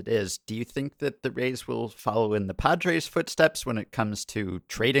as it is, do you think that the Rays will follow in the Padres' footsteps when it comes to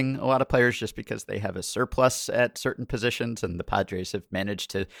trading a lot of players just because they have a surplus at certain positions, and the Padres have managed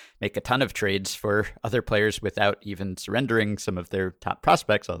to make a ton of trades for other players without even surrendering some of their top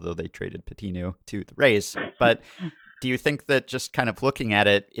prospects, although they traded Patino to the Rays? But do you think that, just kind of looking at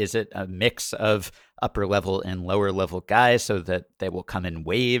it, is it a mix of upper level and lower level guys so that they will come in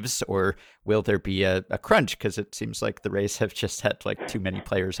waves, or will there be a crunch? Because it seems like the Rays have just had like too many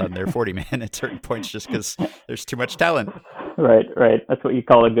players on their 40 man at certain points just because there's too much talent. Right. That's what you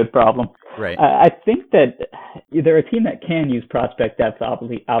call a good problem. Right. I think that they're a team that can use prospect depth,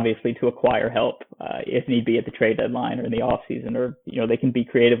 obviously, to acquire help if need be at the trade deadline or in the off season, or they can be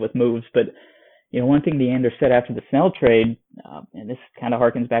creative with moves. But one thing Neander said after the Snell trade, and this kind of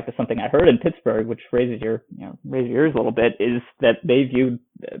harkens back to something I heard in Pittsburgh, which raises your ears a little bit, is that they viewed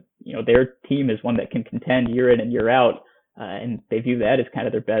their team as one that can contend year in and year out, and they view that as kind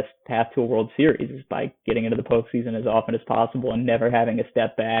of their best path to a World Series, is by getting into the postseason as often as possible and never having a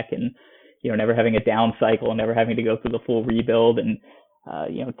step back, and never having a down cycle, and never having to go through the full rebuild and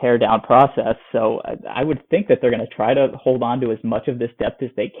tear down process. So I would think that they're going to try to hold on to as much of this depth as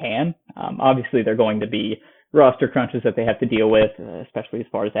they can. Obviously, they're going to be roster crunches that they have to deal with, especially as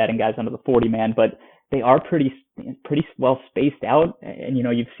far as adding guys under the 40 man, but they are pretty well spaced out. And,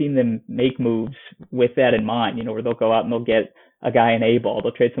 you've seen them make moves with that in mind, where they'll go out and they'll get a guy in A-ball.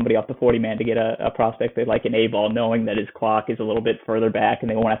 They'll trade somebody off the 40 man to get a prospect they like in A-ball, knowing that his clock is a little bit further back and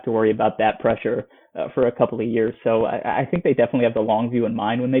they won't have to worry about that pressure for a couple of years. So I think they definitely have the long view in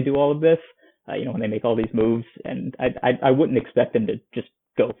mind when they do all of this. when they make all these moves. And I wouldn't expect them to just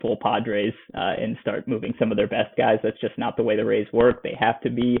go full Padres and start moving some of their best guys. That's just not the way the Rays work. They have to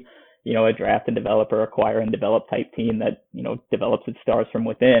be, a draft and develop or acquire and develop type team that, develops its stars from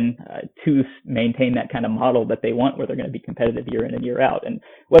within to maintain that kind of model that they want, where they're going to be competitive year in and year out. And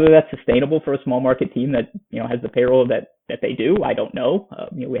whether that's sustainable for a small market team that, has the payroll that they do, I don't know.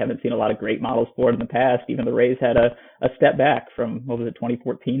 We haven't seen a lot of great models for it in the past. Even the Rays had a step back from,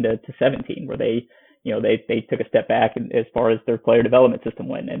 2014 to 17, where they took a step back as far as their player development system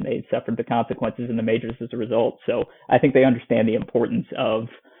went, and they suffered the consequences in the majors as a result. So I think they understand the importance of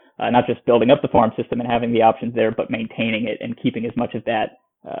not just building up the farm system and having the options there, but maintaining it and keeping as much of that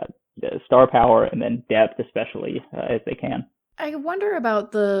star power and then depth, especially, as they can. I wonder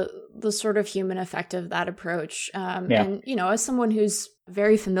about the sort of human effect of that approach. And, as someone who's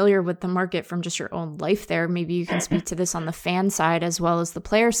very familiar with the market from just your own life there, maybe you can speak to this on the fan side as well as the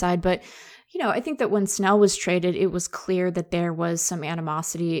player side. But I think that when Snell was traded, it was clear that there was some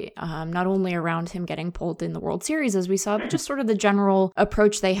animosity, not only around him getting pulled in the World Series, as we saw, but just sort of the general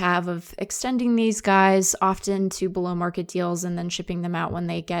approach they have of extending these guys often to below market deals and then shipping them out when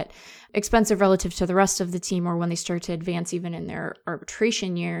they get expensive relative to the rest of the team or when they start to advance even in their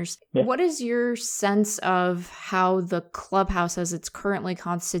arbitration years. Yeah. What is your sense of how the clubhouse as it's currently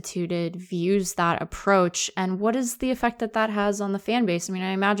constituted views that approach, and what is the effect that has on the fan base? I mean,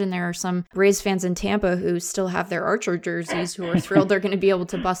 I imagine there are some Rays fans in Tampa who still have their Archer jerseys who are thrilled they're going to be able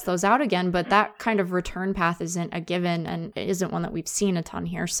to bust those out again, but that kind of return path isn't a given and it isn't one that we've seen a ton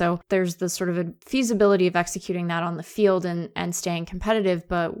here. So there's the sort of a feasibility of executing that on the field and staying competitive,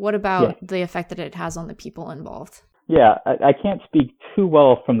 but what about the effect that it has on the people involved? Yeah, I can't speak too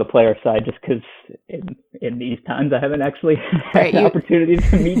well from the player side just because in these times I haven't actually had the opportunity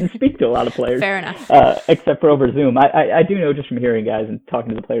to meet and speak to a lot of players. Fair enough. Except for over Zoom. I do know just from hearing guys and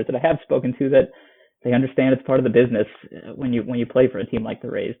talking to the players that I have spoken to that they understand it's part of the business when you play for a team like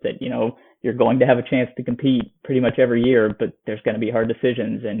the Rays, that, you're going to have a chance to compete pretty much every year, but there's going to be hard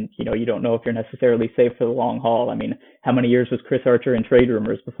decisions and, you don't know if you're necessarily safe for the long haul. I mean, how many years was Chris Archer in trade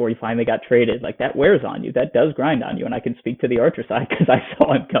rumors before he finally got traded? Like, that wears on you. That does grind on you. And I can speak to the Archer side because I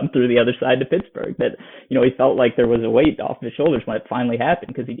saw him come through the other side to Pittsburgh, that, he felt like there was a weight off his shoulders when it finally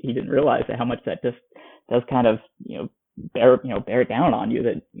happened because he didn't realize how much that just does kind of, bear it down on you,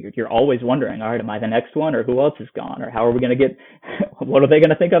 that you're always wondering, all right, am I the next one, or who else is gone, or how are we going to get, what are they going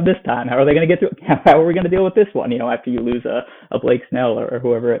to think of this time? How are they going to get through? How are we going to deal with this one? After you lose a Blake Snell or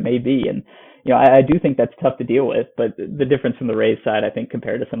whoever it may be. And, I do think that's tough to deal with, but the difference from the Rays side, I think,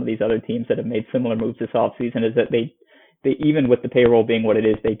 compared to some of these other teams that have made similar moves this offseason is that they even with the payroll being what it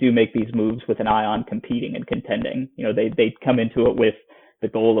is, they do make these moves with an eye on competing and contending. They come into it with the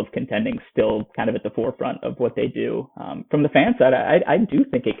goal of contending still kind of at the forefront of what they do. From the fan side, I do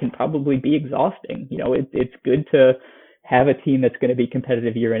think it can probably be exhausting. It's good to have a team that's going to be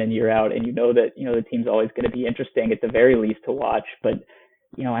competitive year in and year out, and that the team's always going to be interesting at the very least to watch. But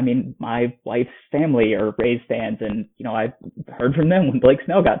my wife's family are Rays fans, and I heard from them when Blake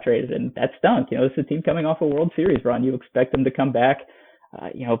Snell got traded, and that stunk. This is a team coming off a World Series run. You expect them to come back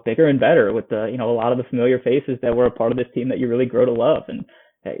bigger and better with the, a lot of the familiar faces that were a part of this team that you really grow to love. And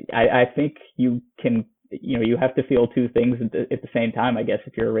I think you can, you have to feel two things at the same time, I guess,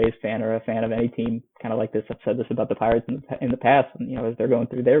 if you're a Rays fan or a fan of any team, kind of like this. I've said this about the Pirates in the past, as they're going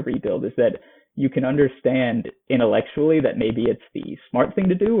through their rebuild, is that you can understand intellectually that maybe it's the smart thing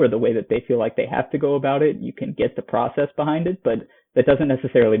to do or the way that they feel like they have to go about it. You can get the process behind it, but that doesn't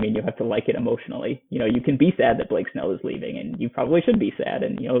necessarily mean you have to like it emotionally. You can be sad that Blake Snell is leaving, and you probably should be sad.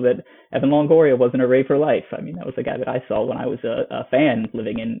 And, that Evan Longoria wasn't a Ray for life. I mean, that was a guy that I saw when I was a fan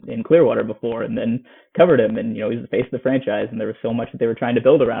living in Clearwater before, and then covered him. And, he was the face of the franchise, and there was so much that they were trying to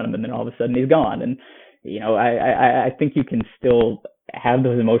build around him, and then all of a sudden he's gone. And, I think you can still have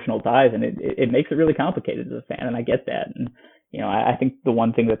those emotional ties, and it makes it really complicated as a fan, and I get that. And, I think the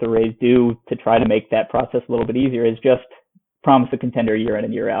one thing that the Rays do to try to make that process a little bit easier is just promise a contender year in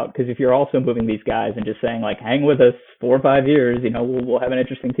and year out. Because if you're also moving these guys and just saying, like, hang with us 4 or 5 years, we'll have an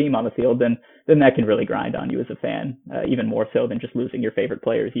interesting team on the field, then that can really grind on you as a fan, even more so than just losing your favorite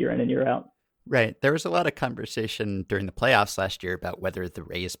players year in and year out. Right. There was a lot of conversation during the playoffs last year about whether the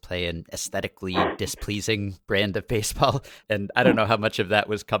Rays play an aesthetically displeasing brand of baseball. And I don't know how much of that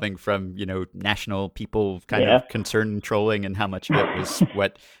was coming from, national people kind of concern and trolling, and how much of it was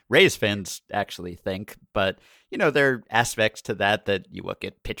what Rays fans actually think. But, there are aspects to that you look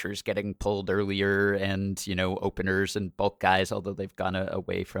at pitchers getting pulled earlier and, openers and bulk guys, although they've gone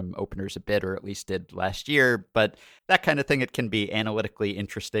away from openers a bit, or at least did last year. But that kind of thing, it can be analytically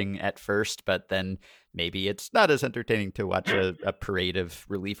interesting at first, but then maybe it's not as entertaining to watch a parade of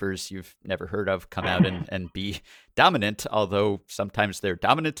relievers you've never heard of come out and be dominant, although sometimes their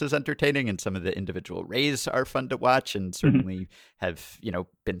dominance is entertaining and some of the individual Rays are fun to watch and certainly have,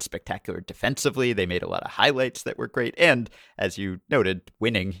 been spectacular defensively. They made a lot of highlights that were great. And as you noted,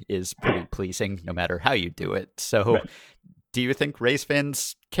 winning is pretty pleasing no matter how you do it. So right. Do you think Rays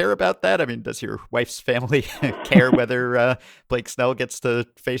fans care about that? I mean, does your wife's family care whether Blake Snell gets to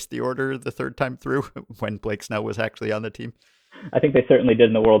face the order the third time through when Blake Snell was actually on the team? I think they certainly did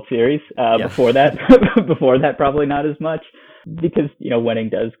in the World Series. Before that, probably not as much, because winning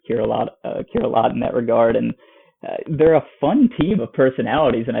does cure a lot in that regard. And they're a fun team of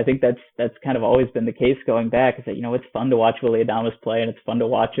personalities, and I think that's kind of always been the case going back. Is that it's fun to watch Willy Adames play, and it's fun to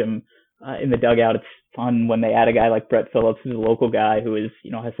watch him in the dugout. It's fun when they add a guy like Brett Phillips, who's a local guy who is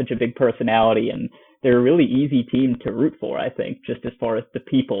has such a big personality, and they're a really easy team to root for. I think just as far as the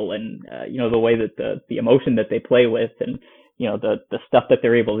people and the way that the emotion that they play with, and the stuff that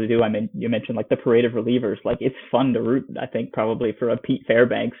they're able to do. I mean, you mentioned like the parade of relievers. Like, it's fun to root, I think, probably for a Pete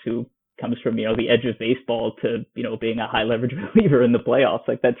Fairbanks who comes from the edge of baseball to being a high leverage reliever in the playoffs.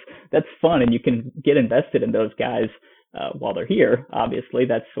 Like, that's fun, and you can get invested in those guys while they're here. Obviously,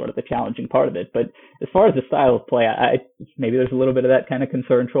 that's sort of the challenging part of it. But as far as the style of play, I maybe there's a little bit of that kind of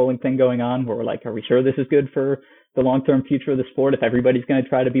concern trolling thing going on, where we're like, are we sure this is good for the long-term future of the sport if everybody's going to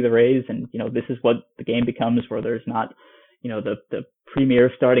try to be the Rays? And this is what the game becomes, where there's not the premier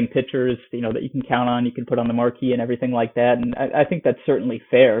starting pitchers that you can count on, you can put on the marquee and everything like that. And I think that's certainly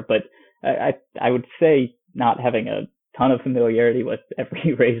fair, but I would say not having a ton of familiarity with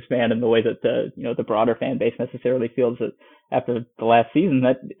every Rays fan and the way that the broader fan base necessarily feels that after the last season,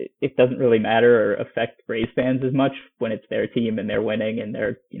 that it doesn't really matter or affect Rays fans as much when it's their team and they're winning and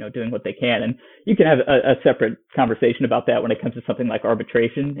they're doing what they can. And you can have a separate conversation about that when it comes to something like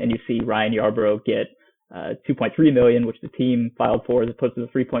arbitration, and you see Ryan Yarbrough get $2.3 million, which the team filed for, as opposed to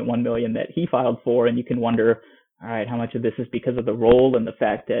the $3.1 million that he filed for. And you can wonder, all right, how much of this is because of the role and the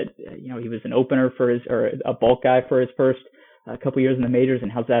fact that he was an opener or a bulk guy for his first couple years in the majors,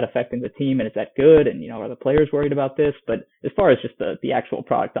 and how's that affecting the team, and is that good, and are the players worried about this? But as far as just the actual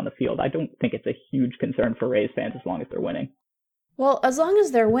product on the field, I don't think it's a huge concern for Rays fans as long as they're winning. Well, as long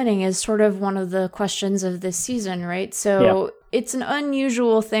as they're winning is sort of one of the questions of this season, right? So It's an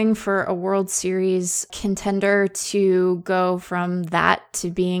unusual thing for a World Series contender to go from that to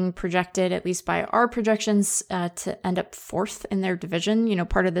being projected, at least by our projections, to end up fourth in their division.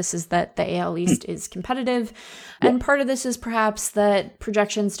 Part of this is that the AL East is competitive, and part of this is perhaps that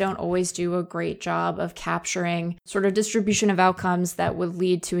projections don't always do a great job of capturing sort of distribution of outcomes that would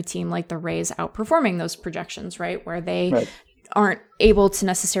lead to a team like the Rays outperforming those projections, right? Where they aren't able to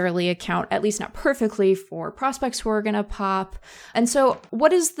necessarily account, at least not perfectly, for prospects who are going to pop. And so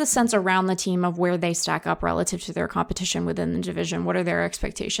what is the sense around the team of where they stack up relative to their competition within the division? What are their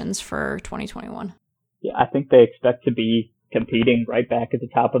expectations for 2021? Yeah, I think they expect to be competing right back at the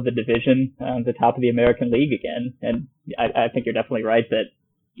top of the division, the top of the American League again. And I think you're definitely right that,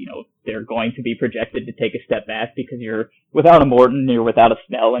 they're going to be projected to take a step back because you're without a Morton, you're without a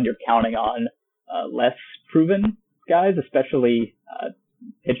Snell, and you're counting on less proven guys, especially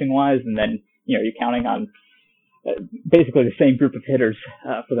pitching wise, and then you're counting on basically the same group of hitters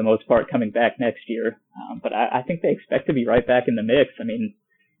for the most part coming back next year. But I think they expect to be right back in the mix. I mean,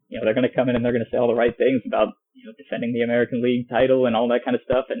 they're going to come in and they're going to say all the right things about defending the American League title and all that kind of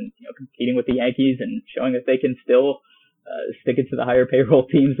stuff, and competing with the Yankees and showing that they can still stick it to the higher payroll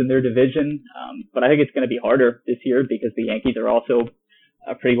teams in their division. But I think it's going to be harder this year because the Yankees are also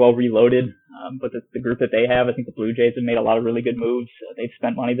pretty well reloaded. But the group that they have, I think the Blue Jays have made a lot of really good moves. They've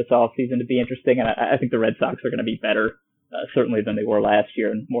spent money this offseason to be interesting, and I think the Red Sox are going to be better, certainly than they were last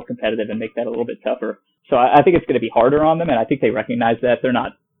year, and more competitive and make that a little bit tougher. So I think it's going to be harder on them, and I think they recognize that. They're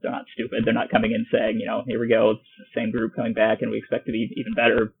not stupid. They're not coming in saying, here we go, it's the same group coming back, and we expect to be even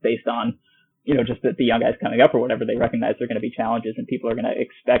better based on just the young guys coming up or whatever. They recognize there are going to be challenges, and people are going to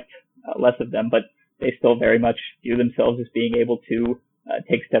expect less of them, but they still very much view themselves as being able to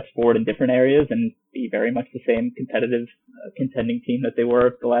take steps forward in different areas and be very much the same competitive, contending team that they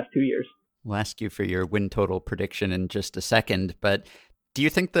were the last 2 years. We'll ask you for your win total prediction in just a second, but do you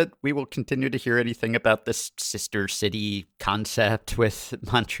think that we will continue to hear anything about this sister city concept with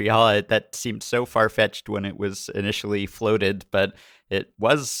Montreal? That seemed so far-fetched when it was initially floated, but it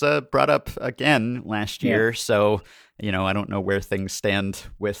was brought up again last year. So, I don't know where things stand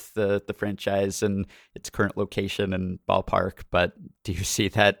with the franchise and its current location and ballpark, but do you see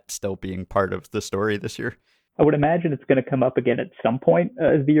that still being part of the story this year? I would imagine it's going to come up again at some point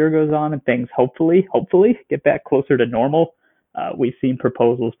as the year goes on, and things hopefully get back closer to normal. We've seen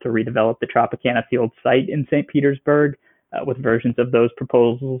proposals to redevelop the Tropicana Field site in St. Petersburg, with versions of those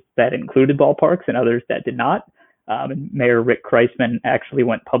proposals that included ballparks and others that did not. And Mayor Rick Kreisman actually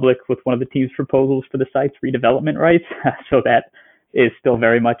went public with one of the team's proposals for the site's redevelopment rights. So that is still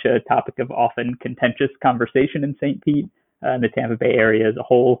very much a topic of often contentious conversation in St. Pete and the Tampa Bay area as a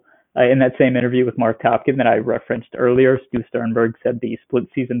whole. In that same interview with Mark Topkin that I referenced earlier, Stu Sternberg said the split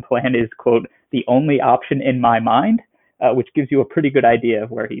season plan is, quote, the only option in my mind, which gives you a pretty good idea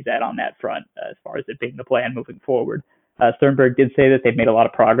of where he's at on that front as far as it being the plan moving forward. Sternberg did say that they've made a lot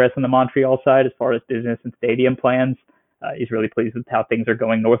of progress on the Montreal side as far as business and stadium plans. He's really pleased with how things are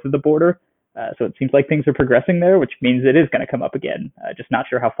going north of the border. So it seems like things are progressing there, which means it is going to come up again. Just not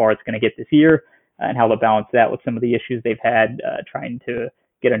sure how far it's going to get this year and how they'll balance that with some of the issues they've had trying to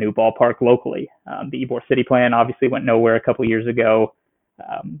get a new ballpark locally. The Ybor City plan obviously went nowhere a couple years ago.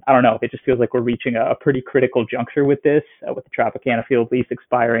 I don't know. It just feels like we're reaching a pretty critical juncture with this, with the Tropicana Field lease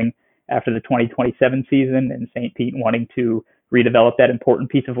expiring after the 2027 season and St. Pete wanting to redevelop that important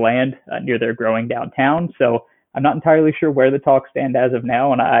piece of land near their growing downtown. So I'm not entirely sure where the talks stand as of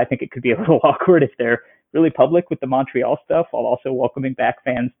now, and I think it could be a little awkward if they're really public with the Montreal stuff while also welcoming back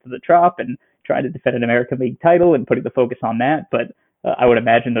fans to the Trop and trying to defend an American League title and putting the focus on that. But I would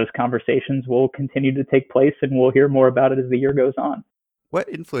imagine those conversations will continue to take place, and we'll hear more about it as the year goes on. What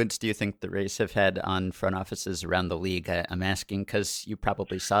influence do you think the Rays have had on front offices around the league? I'm asking because you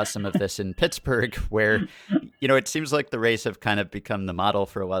probably saw some of this in Pittsburgh, where, it seems like the Rays have kind of become the model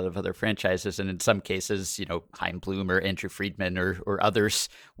for a lot of other franchises. And in some cases, Chaim Bloom or Andrew Friedman or others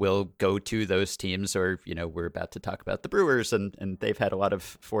will go to those teams. Or, we're about to talk about the Brewers, and they've had a lot of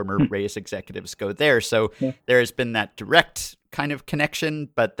former Rays executives go there. So there has been that direct kind of connection.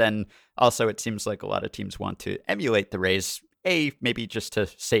 But then also it seems like a lot of teams want to emulate the Rays. Maybe just to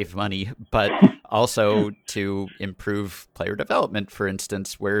save money, but also to improve player development, for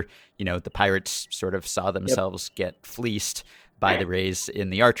instance, where, the Pirates sort of saw themselves get fleeced by the Rays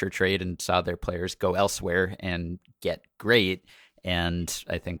in the Archer trade and saw their players go elsewhere and get great. And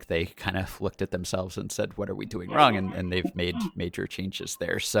I think they kind of looked at themselves and said, what are we doing wrong? And they've made major changes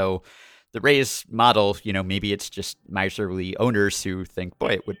there. So the Rays model, maybe it's just miserly owners who think, boy,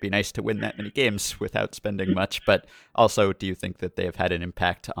 it would be nice to win that many games without spending much. But also, do you think that they have had an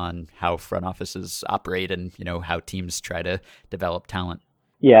impact on how front offices operate and, how teams try to develop talent?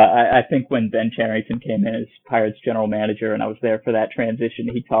 Yeah, I think when Ben Cherington came in as Pirates general manager and I was there for that transition,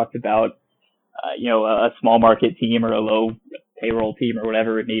 he talked about, a small market team or a low payroll team or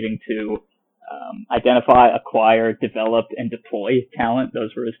whatever needing to identify, acquire, develop, and deploy talent.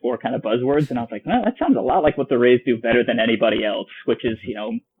 Those were his four kind of buzzwords. And I was like, well, that sounds a lot like what the Rays do better than anybody else, which is,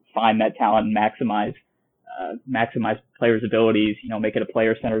 find that talent and maximize players' abilities, make it a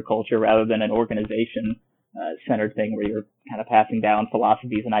player-centered culture rather than an organization-centered thing where you're kind of passing down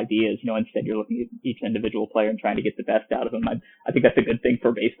philosophies and ideas. Instead you're looking at each individual player and trying to get the best out of them. I think that's a good thing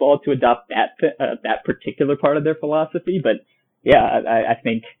for baseball to adopt that particular part of their philosophy. But yeah, I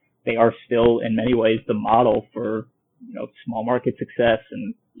think they are still in many ways the model for, small market success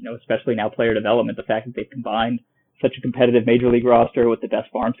and, especially now player development. The fact that they've combined such a competitive major league roster with the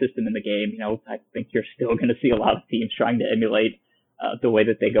best farm system in the game, I think you're still going to see a lot of teams trying to emulate the way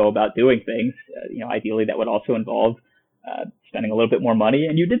that they go about doing things. Ideally that would also involve spending a little bit more money.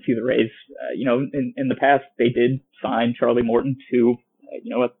 And you did see the Rays, in the past, they did sign Charlie Morton to,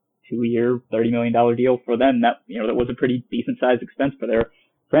 a 2-year, $30 million deal for them. That, that was a pretty decent sized expense for their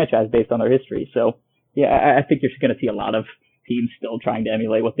franchise based on their history. So yeah, I think you're going to see a lot of teams still trying to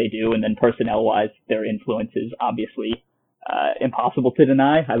emulate what they do. And then personnel wise, their influence is obviously impossible to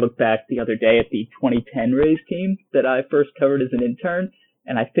deny. I looked back the other day at the 2010 Rays team that I first covered as an intern,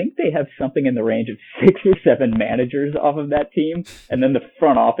 and I think they have something in the range of 6 or 7 managers off of that team. And then the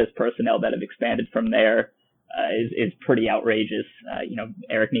front office personnel that have expanded from there is pretty outrageous.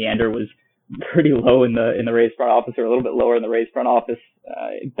 Eric Neander was pretty low in the Rays front office, or a little bit lower in the Rays front office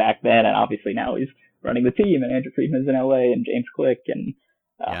back then, and obviously now he's running the team, and Andrew Friedman's in LA, and James Click, and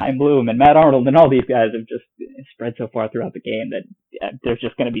Chaim Bloom, and Matt Arnold, and all these guys have just spread so far throughout the game that there's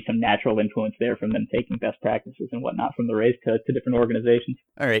just going to be some natural influence there from them taking best practices and whatnot from the Rays to different organizations.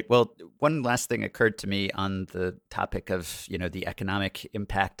 All right. Well, one last thing occurred to me on the topic of, the economic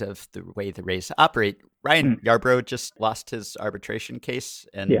impact of the way the Rays operate. Ryan Yarbrough just lost his arbitration case,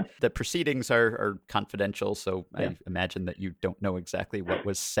 and the proceedings are confidential. So I imagine that you don't know exactly what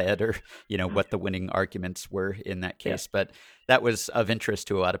was said or, what the winning arguments were in that case. But that was of interest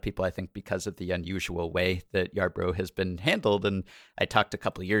to a lot of people, I think, because of the unusual way that Yarbrough has been handled. And I talked a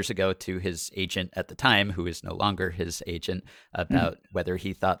couple of years ago to his agent at the time, who is no longer his agent, about whether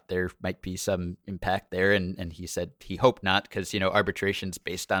he thought there might be some impact there. And he said he hoped not, because, arbitration's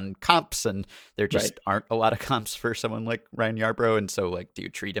based on comps, and there just aren't a lot of comps for someone like Ryan Yarbrough. And so, do you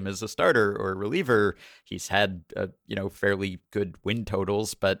treat him as a starter or a reliever? He's had, fairly good win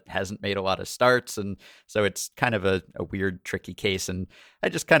totals, but hasn't made a lot of starts. And so it's kind of a weird, tricky case. And I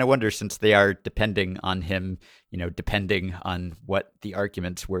just kind of wonder, since they are depending on him, depending on what the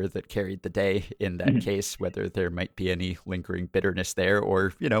arguments were that carried the day in that case, whether there might be any lingering bitterness there,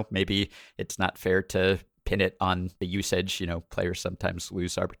 or, maybe it's not fair to pin it on the usage. Players sometimes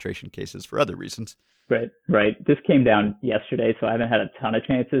lose arbitration cases for other reasons. Right. This came down yesterday, so I haven't had a ton of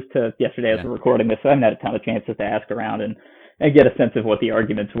chances to, yesterday as we're recording this, so I haven't had a ton of chances to ask around and get a sense of what the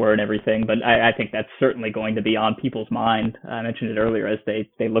arguments were and everything. But I think that's certainly going to be on people's mind. I mentioned it earlier, as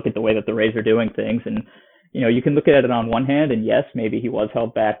they look at the way that the Rays are doing things. And, you can look at it on one hand, and yes, maybe he was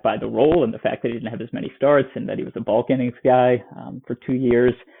held back by the role and the fact that he didn't have as many starts and that he was a bulk innings guy for 2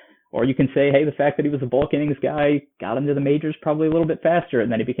 years. Or you can say, hey, the fact that he was a bulk innings guy got him to the majors probably a little bit faster,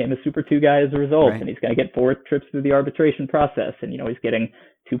 and then he became a Super 2 guy as a result, and he's going to get 4 trips through the arbitration process, and he's getting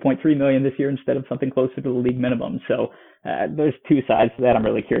 $2.3 million this year instead of something closer to the league minimum. So there's two sides to that. I'm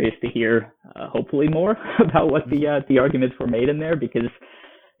really curious to hear, hopefully, more about what the arguments were made in there, because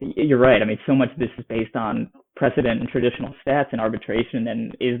you're right. I mean, so much of this is based on precedent and traditional stats and arbitration,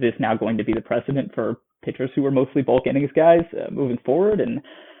 and is this now going to be the precedent for pitchers who are mostly bulk innings guys moving forward? And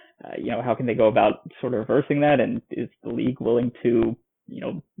how can they go about sort of reversing that? And is the league willing to,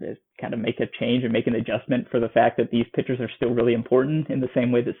 kind of make a change and make an adjustment for the fact that these pitchers are still really important in the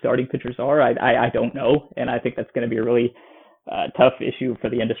same way that starting pitchers are? I don't know. And I think that's going to be a really tough issue for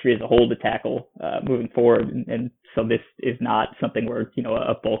the industry as a whole to tackle moving forward. And so this is not something where,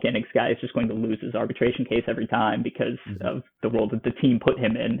 a bulk innings guy is just going to lose his arbitration case every time because of the role that the team put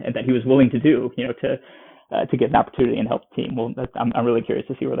him in and that he was willing to do, to get an opportunity and help the team. Well, I'm really curious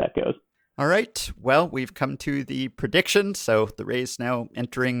to see where that goes. All right. Well, we've come to the prediction. So the Rays now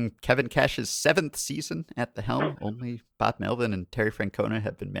entering Kevin Cash's 7th season at the helm. Only Bob Melvin and Terry Francona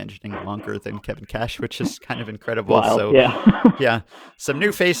have been managing longer than Kevin Cash, which is kind of incredible. Wow. So yeah, some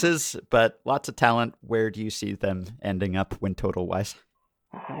new faces, but lots of talent. Where do you see them ending up win total wise?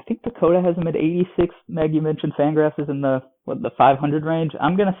 I think Dakota has them at 86. Meg, you mentioned Fangraphs is in the 500 range.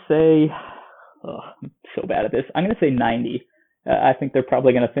 I'm going to say, I'm so bad at this. I'm going to say 90. I think they're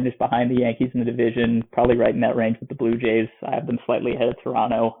probably going to finish behind the Yankees in the division, probably right in that range with the Blue Jays. I have them slightly ahead of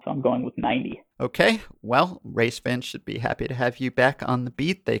Toronto, so I'm going with 90. Okay, well, Rays fans should be happy to have you back on the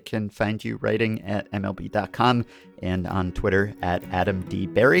beat. They can find you writing at MLB.com and on Twitter at Adam D.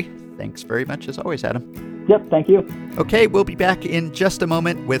 Berry. Thanks very much as always, Adam. Yep, thank you. Okay, we'll be back in just a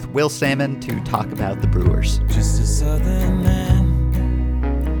moment with Will Salmon to talk about the Brewers. Just a southern man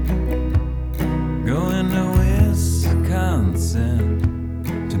going to Wisconsin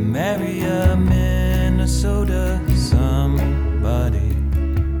to marry a Minnesota somebody.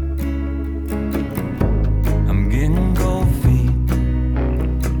 I'm getting cold feet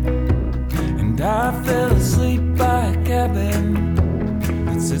and I fell asleep by a cabin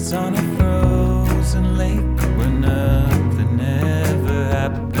that sits on a frozen lake where nothing ever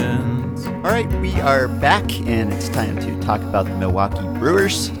happens. All right, we are back and it's time to talk about the Milwaukee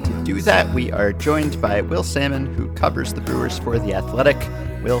Brewers. To do that, we are joined by Will Salmon, who covers the Brewers for The Athletic.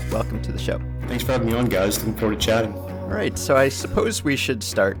 Will, welcome to the show. Thanks for having me on, guys. Looking forward to chatting. All right, so I suppose we should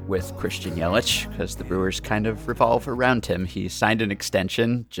start with Christian Yelich, because the Brewers kind of revolve around him. He signed an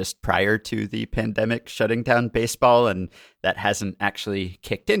extension just prior to the pandemic shutting down baseball, and that hasn't actually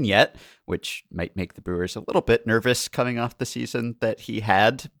kicked in yet, which might make the Brewers a little bit nervous coming off the season that he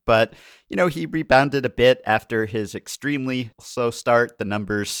had. But, he rebounded a bit after his extremely slow start. The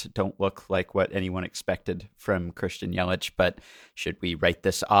numbers don't look like what anyone expected from Christian Yelich, but should we write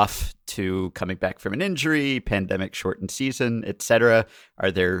this off to coming back from an injury, pandemic shortened season, etc.?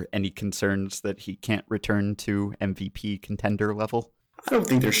 Are there any concerns that he can't return to MVP contender level? I don't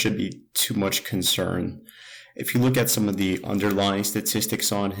think there should be too much concern. If you look at some of the underlying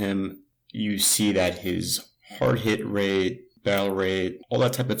statistics on him, you see that his hard hit rate, barrel rate, all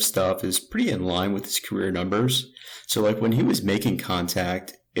that type of stuff is pretty in line with his career numbers. So like when he was making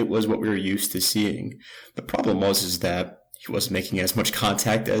contact, it was what we were used to seeing. The problem is that he wasn't making as much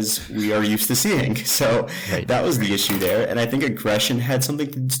contact as we are used to seeing. So that was the issue there. And I think aggression had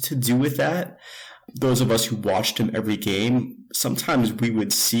something to do with that. Those of us who watched him every game, sometimes we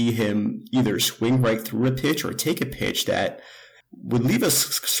would see him either swing right through a pitch or take a pitch that would leave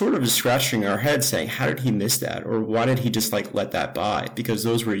us sort of scratching our head saying, how did he miss that? Or why did he just like let that by? Because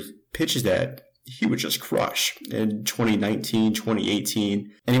those were pitches that he would just crush in 2019,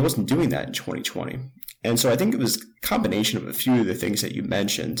 2018, and he wasn't doing that in 2020. And so I think it was a combination of a few of the things that you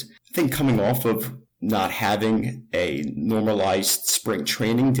mentioned. I think coming off of not having a normalized spring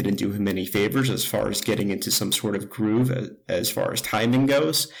training didn't do him any favors as far as getting into some sort of groove as far as timing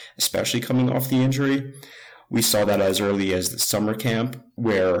goes, especially coming off the injury. We saw that as early as the summer camp,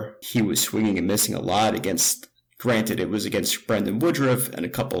 where he was swinging and missing a lot against, granted, it was against Brendan Woodruff and a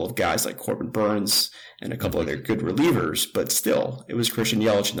couple of guys like Corbin Burns and a couple of their good relievers, but still, it was Christian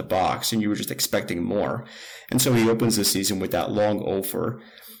Yelich in the box, and you were just expecting more. And so he opens the season with that long 0 for,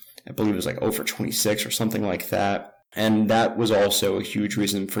 I believe it was like 0 for 26 or something like that. And that was also a huge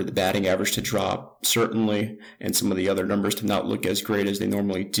reason for the batting average to drop, certainly, and some of the other numbers to not look as great as they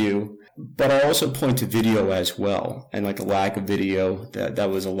normally do. But I also point to video as well, and like a lack of video that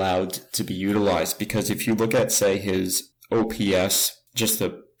was allowed to be utilized. Because if you look at, say, his OPS, just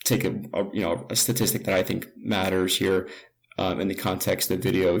to take a statistic that I think matters here in the context of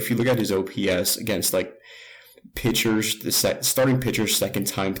video, if you look at his OPS against like pitchers, starting pitchers second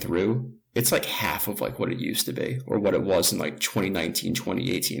time through, it's like half of like what it used to be or what it was in like 2019,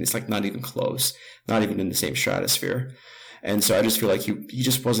 2018. It's like not even close, not even in the same stratosphere. And so I just feel like he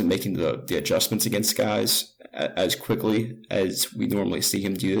just wasn't making the adjustments against guys as quickly as we normally see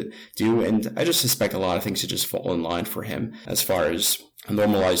him do. And I just suspect a lot of things to just fall in line for him as far as a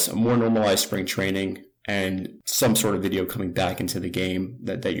more normalized spring training and some sort of video coming back into the game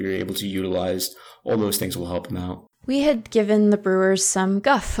that you're able to utilize. All those things will help him out. We had given the Brewers some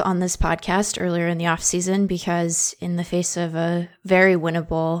guff on this podcast earlier in the offseason because in the face of a very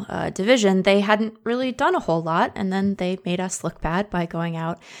winnable division, they hadn't really done a whole lot. And then they made us look bad by going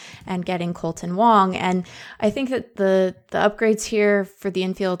out and getting Kolten Wong. And I think that the upgrades here for the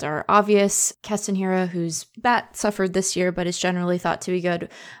infield are obvious. Keston Hiura, whose bat suffered this year but is generally thought to be good,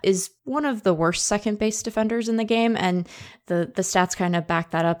 is one of the worst second base defenders in the game. And the stats kind of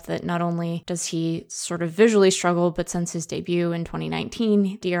back that up, that not only does he sort of visually struggle, but since his debut in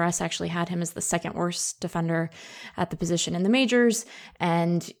 2019, DRS actually had him as the second worst defender at the position in the majors,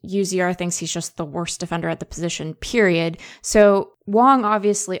 and UZR thinks he's just the worst defender at the position, period. So Wong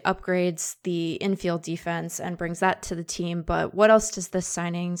obviously upgrades the infield defense and brings that to the team, but what else does this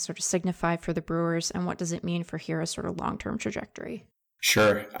signing sort of signify for the Brewers, and what does it mean for Hiura's sort of long-term trajectory?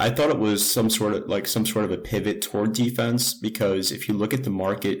 Sure. I thought it was some sort of a pivot toward defense, because if you look at the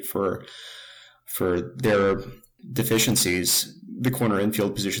market for their deficiencies, the corner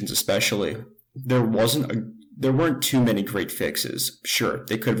infield positions especially, there weren't too many great fixes. Sure,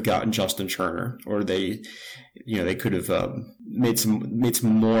 they could have gotten Justin Turner, or they could have made some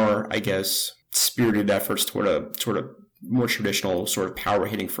more, I guess, spirited efforts toward a more traditional sort of power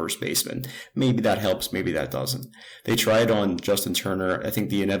hitting first baseman. Maybe that helps, maybe that doesn't. They tried on Justin Turner. I think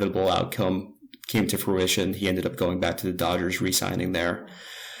the inevitable outcome came to fruition. He ended up going back to the Dodgers, re-signing there.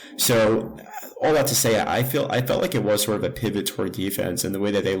 So all that to say, I felt like it was sort of a pivot toward defense, and the way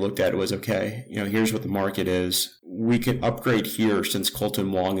that they looked at it was, okay, here's what the market is. We can upgrade here since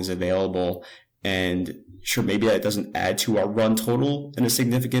Kolten Wong is available, and sure, maybe that doesn't add to our run total in a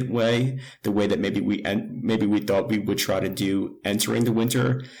significant way, the way that maybe we thought we would try to do entering the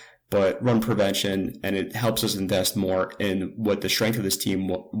winter, but run prevention, and it helps us invest more in what the strength of this team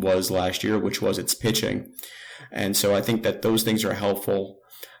was last year, which was its pitching. And so I think that those things are helpful.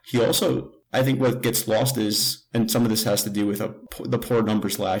 He also, I think what gets lost is, and some of this has to do with the poor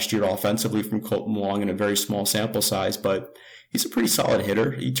numbers last year offensively from Kolten Wong in a very small sample size, but he's a pretty solid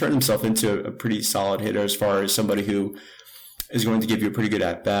hitter. He turned himself into a pretty solid hitter as far as somebody who is going to give you a pretty good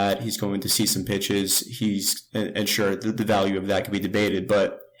at-bat. He's going to see some pitches. And sure, the value of that can be debated,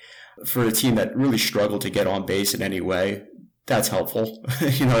 but for a team that really struggled to get on base in any way, that's helpful.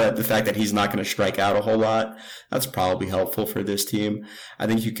 The fact that he's not going to strike out a whole lot, that's probably helpful for this team. I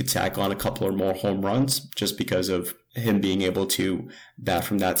think you could tack on a couple or more home runs just because of him being able to bat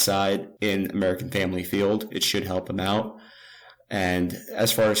from that side in American Family Field. It should help him out. And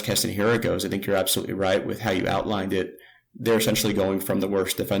as far as Keston Hiura goes, I think you're absolutely right with how you outlined it. They're essentially going from the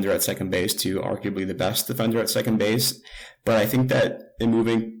worst defender at second base to arguably the best defender at second base. But I think that in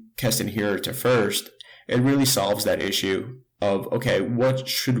moving Keston Hiura to first, it really solves that issue of, okay, what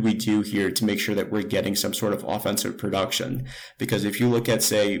should we do here to make sure that we're getting some sort of offensive production? Because if you look at,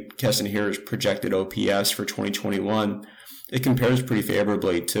 say, Keston Hiura's projected OPS for 2021, it compares pretty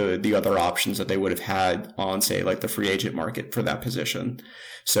favorably to the other options that they would have had on, say, like the free agent market for that position.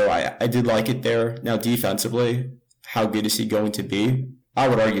 So I did like it there. Now, defensively, how good is he going to be? I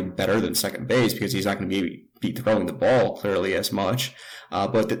would argue better than second base, because he's not going to be be throwing the ball clearly as much,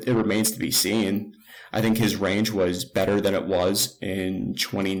 but it remains to be seen. I think his range was better than it was in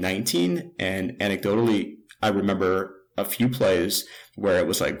 2019, and anecdotally, I remember a few plays where it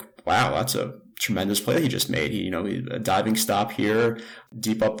was like, wow, that's a tremendous play that he just made. A diving stop here,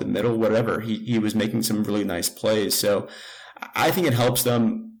 deep up the middle, whatever. He was making some really nice plays. So I think it helps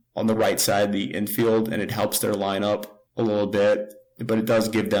them on the right side of the infield, and it helps their lineup a little bit. But it does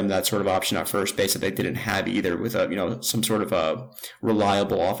give them that sort of option at first base that they didn't have either, with some sort of a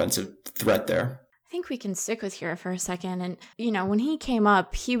reliable offensive threat there. I think we can stick with Hiura for a second. And, when he came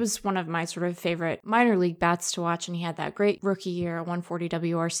up, he was one of my sort of favorite minor league bats to watch. And he had that great rookie year, 140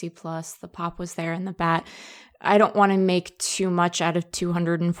 WRC plus. The pop was there in the bat. I don't want to make too much out of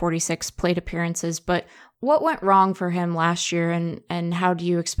 246 plate appearances, but what went wrong for him last year, and how do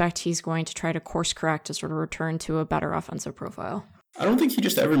you expect he's going to try to course correct to sort of return to a better offensive profile? I don't think he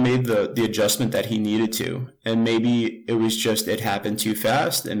just ever made the adjustment that he needed to. And maybe it was just it happened too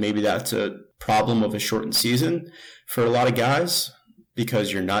fast, and maybe that's a problem of a shortened season for a lot of guys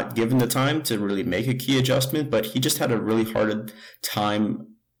because you're not given the time to really make a key adjustment. But he just had a really hard time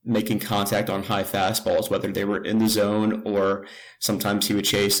making contact on high fastballs, whether they were in the zone or sometimes he would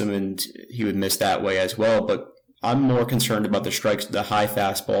chase them and he would miss that way as well. But I'm more concerned about the high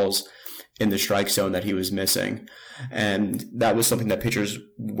fastballs in the strike zone that he was missing. And that was something that pitchers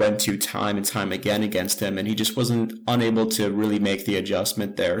went to time and time again against him, and he just wasn't unable to really make the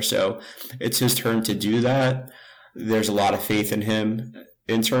adjustment there. So it's his turn to do that. There's a lot of faith in him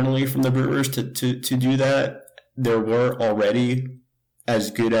internally from the Brewers to do that. There were already, as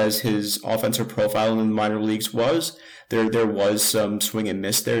good as his offensive profile in the minor leagues was, there was some swing and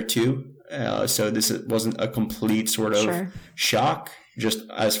miss there too. So this wasn't a complete sort of shock, just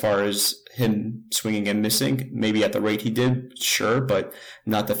as far as him swinging and missing. Maybe at the rate he did, sure, but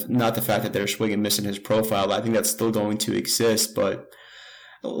not the fact that they're swinging and missing his profile. I think that's still going to exist. But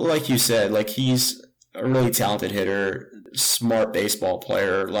like you said, like he's a really talented hitter, smart baseball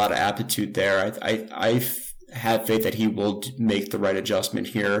player, a lot of aptitude there. I have faith that he will make the right adjustment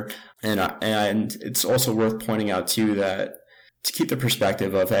here. And it's also worth pointing out too that to keep the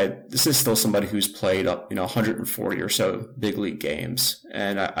perspective of, hey, this is still somebody who's played up, 140 or so big league games.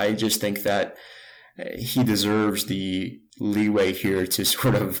 And I just think that he deserves the leeway here to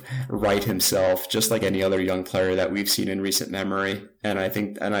sort of right himself, just like any other young player that we've seen in recent memory. And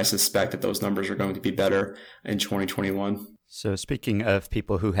I suspect that those numbers are going to be better in 2021. So speaking of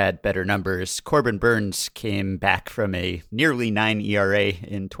people who had better numbers, Corbin Burnes came back from a nearly 9 ERA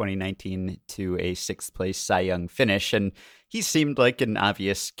in 2019 to a 6th place Cy Young finish, and he seemed like an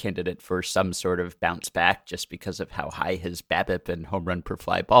obvious candidate for some sort of bounce back just because of how high his BABIP and home run per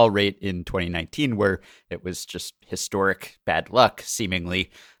fly ball rate in 2019 were. It was just historic bad luck,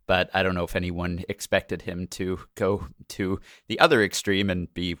 seemingly. But I don't know if anyone expected him to go to the other extreme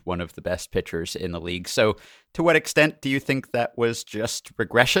and be one of the best pitchers in the league. So to what extent do you think that was just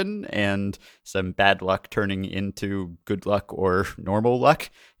regression and some bad luck turning into good luck or normal luck?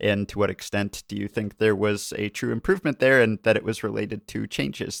 And to what extent do you think there was a true improvement there and that it was related to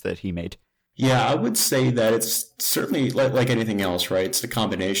changes that he made? Yeah, I would say that it's certainly like anything else, right? It's a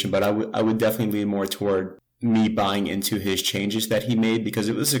combination, but I would definitely lean more toward me buying into his changes that he made because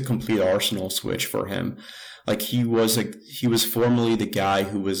it was a complete arsenal switch for him. Like he was formerly the guy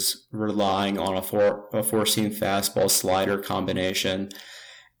who was relying on a four-seam fastball slider combination.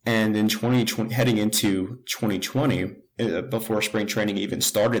 And in 2020, heading into 2020, before spring training even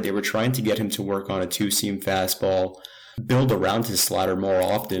started, they were trying to get him to work on a 2-seam fastball, build around his slider more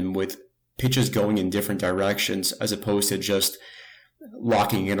often with pitches going in different directions as opposed to just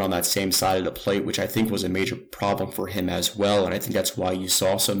locking in on that same side of the plate, which I think was a major problem for him as well. And I think that's why you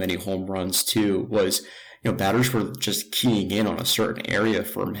saw so many home runs too, was, batters were just keying in on a certain area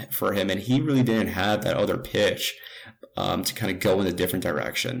for him. And he really didn't have that other pitch to kind of go in a different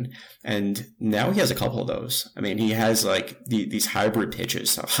direction. And now he has a couple of those. I mean, he has like these hybrid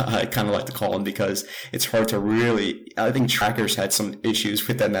pitches, I kind of like to call them, because it's hard to really, I think trackers had some issues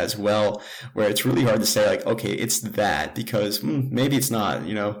with them as well, where it's really hard to say like, okay, it's that, because maybe it's not,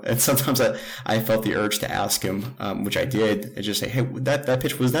 and sometimes I felt the urge to ask him, which I did, and just say, hey, that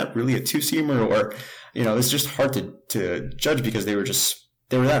pitch, was that really a 2-seamer? Or, it's just hard to judge because they were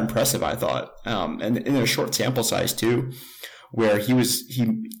that impressive, I thought. And in a short sample size too, where he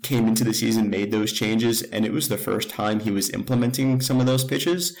came into the season, made those changes, and it was the first time he was implementing some of those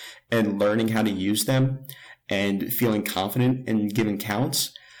pitches and learning how to use them and feeling confident in giving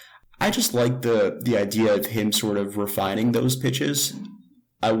counts. I just like the idea of him sort of refining those pitches.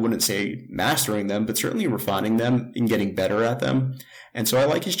 I wouldn't say mastering them, but certainly refining them and getting better at them. And so I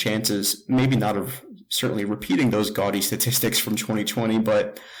like his chances, maybe not of certainly repeating those gaudy statistics from 2020,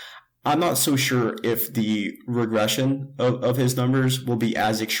 but I'm not so sure if the regression of his numbers will be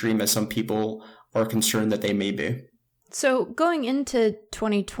as extreme as some people are concerned that they may be. So going into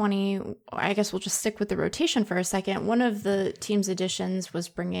 2020, I guess we'll just stick with the rotation for a second. One of the team's additions was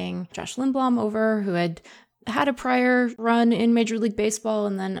bringing Josh Lindblom over, who had a prior run in Major League Baseball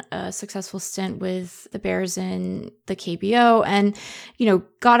and then a successful stint with the Bears in the KBO, and,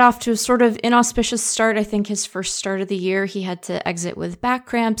 got off to a sort of inauspicious start. I think his first start of the year, he had to exit with back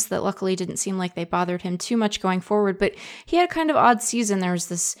cramps that luckily didn't seem like they bothered him too much going forward, but he had a kind of odd season. There was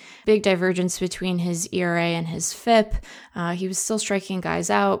this big divergence between his ERA and his FIP. He was still striking guys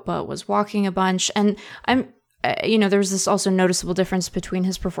out, but was walking a bunch. And there's this also noticeable difference between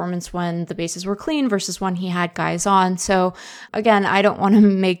his performance when the bases were clean versus when he had guys on. So again, I don't want to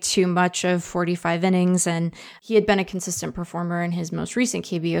make too much of 45 innings, and he had been a consistent performer in his most recent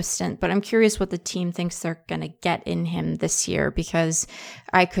KBO stint, but I'm curious what the team thinks they're going to get in him this year, because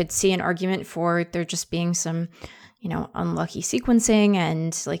I could see an argument for there just being some unlucky sequencing.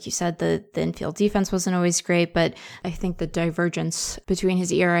 And like you said, the infield defense wasn't always great, but I think the divergence between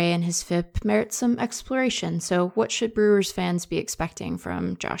his ERA and his FIP merits some exploration. So what should Brewers fans be expecting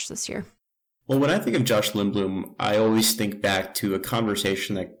from Josh this year? Well, when I think of Josh Lindblom, I always think back to a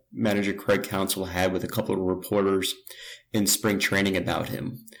conversation that manager Craig Counsell had with a couple of reporters in spring training about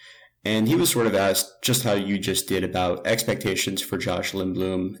him. And he was sort of asked just how you just did about expectations for Josh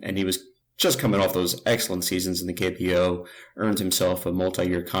Lindblom, and he was just coming off those excellent seasons in the KBO, earned himself a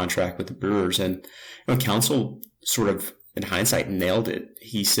multi-year contract with the Brewers. And Counsell sort of, in hindsight, nailed it.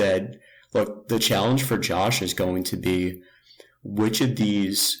 He said, look, the challenge for Josh is going to be which of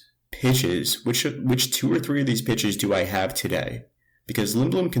these pitches, which 2 or 3 of these pitches do I have today? Because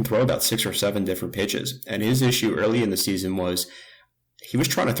Lindblom can throw about 6 or 7 different pitches. And his issue early in the season was he was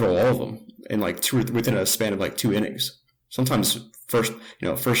trying to throw all of them in within a span of 2 innings. Sometimes first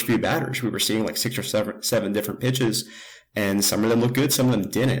few batters, we were seeing 6 or 7 different pitches, and some of them looked good, some of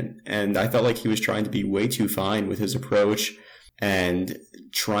them didn't. And I felt like he was trying to be way too fine with his approach and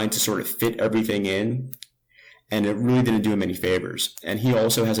trying to sort of fit everything in. And it really didn't do him any favors. And he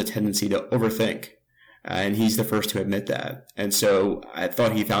also has a tendency to overthink. And he's the first to admit that. And so I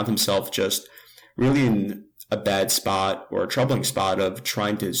thought he found himself just really in a bad spot or a troubling spot of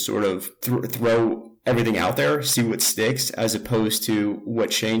trying to sort of throw everything out there, see what sticks, as opposed to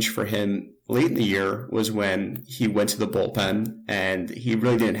what changed for him late in the year was when he went to the bullpen and he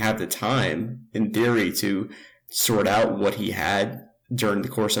really didn't have the time, in theory, to sort out what he had during the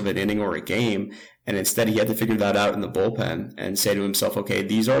course of an inning or a game. And instead, he had to figure that out in the bullpen and say to himself, okay,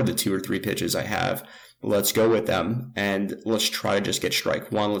 these are the 2 or 3 pitches I have. Let's go with them. And let's try to just get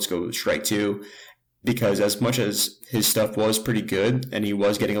strike 1. Let's go with strike 2. Because as much as his stuff was pretty good and he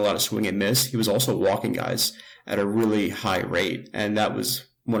was getting a lot of swing and miss, he was also walking guys at a really high rate. And that was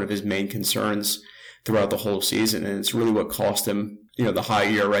one of his main concerns throughout the whole season. And it's really what cost him, the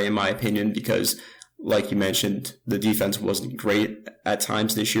high ERA, in my opinion, because like you mentioned, the defense wasn't great at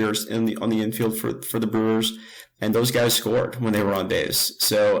times this year on the infield for the Brewers. And those guys scored when they were on base.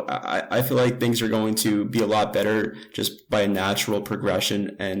 So I feel like things are going to be a lot better just by a natural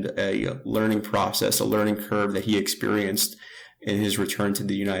progression and a learning process, a learning curve that he experienced in his return to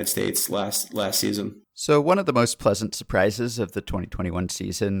the United States last season. So one of the most pleasant surprises of the 2021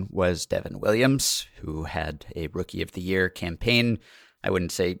 season was Devin Williams, who had a Rookie of the Year campaign. I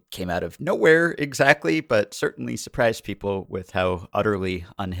wouldn't say came out of nowhere exactly, but certainly surprised people with how utterly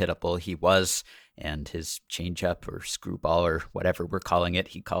unhittable he was. And his changeup or screwball or whatever we're calling it,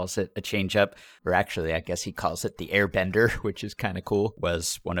 he calls it a changeup, or actually I guess he calls it the airbender, which is kind of cool,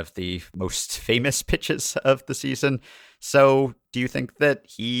 was one of the most famous pitches of the season. So do you think that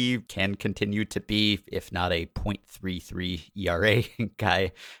he can continue to be, if not a .33 ERA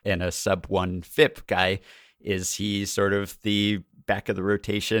guy and a sub-1 FIP guy? Is he sort of the back of the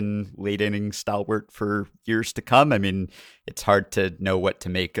rotation, late inning stalwart for years to come? I mean, it's hard to know what to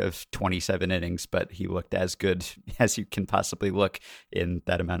make of 27 innings, but he looked as good as you can possibly look in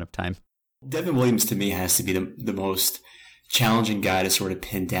that amount of time. Devin Williams, to me, has to be the most challenging guy to sort of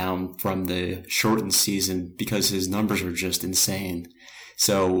pin down from the shortened season because his numbers are just insane.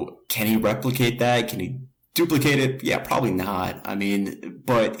 So can he replicate that? Can he duplicate it? Yeah, probably not. I mean,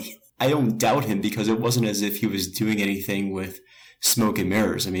 but I don't doubt him because it wasn't as if he was doing anything with smoke and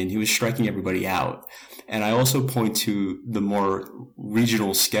mirrors. I mean, he was striking everybody out. And I also point to the more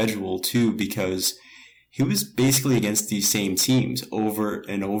regional schedule too, because he was basically against these same teams over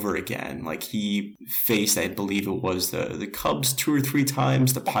and over again. Like he faced, I believe it was the Cubs 2 or 3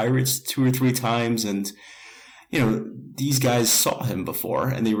 times, the Pirates 2 or 3 times. And, these guys saw him before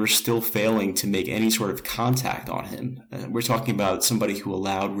and they were still failing to make any sort of contact on him. We're talking about somebody who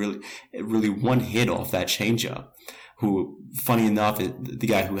allowed really one hit off that changeup, who, funny enough, the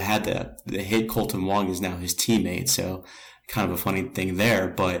guy who had the hit, Colton Wong, is now his teammate. So kind of a funny thing there.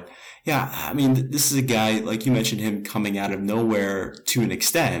 But yeah, I mean, this is a guy, like you mentioned, him coming out of nowhere to an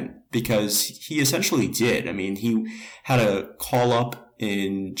extent, because he essentially did. I mean, he had a call up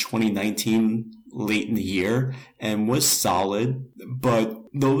in 2019 late in the year and was solid. But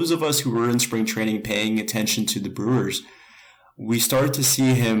those of us who were in spring training paying attention to the Brewers, we started to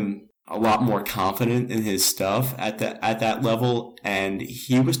see him a lot more confident in his stuff at that level. And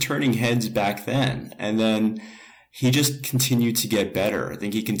he was turning heads back then. And then he just continued to get better. I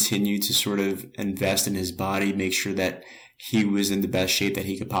think he continued to sort of invest in his body, make sure that he was in the best shape that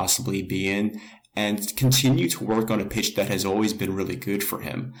he could possibly be in, and continue to work on a pitch that has always been really good for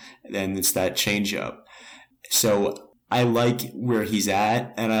him. And it's that changeup. So I like where he's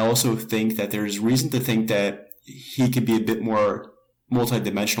at. And I also think that there's reason to think that he could be a bit more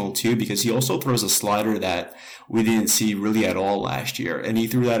multidimensional too, because he also throws a slider that we didn't see really at all last year. And he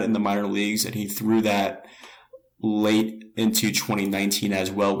threw that in the minor leagues, and he threw that late into 2019 as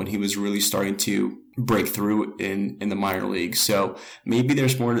well, when he was really starting to break through in the minor leagues. So maybe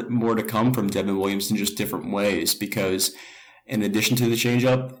there's more to come from Devin Williams in just different ways, because in addition to the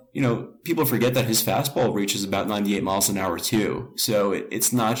changeup, people forget that his fastball reaches about 98 miles an hour too. So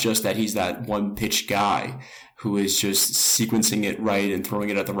it's not just that he's that one pitch guy who is just sequencing it right and throwing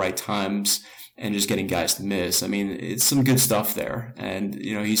it at the right times and just getting guys to miss. I mean, it's some good stuff there. And,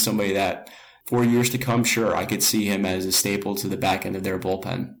 he's somebody that for years to come, sure, I could see him as a staple to the back end of their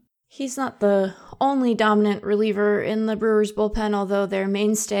bullpen. He's not the only dominant reliever in the Brewers bullpen, although their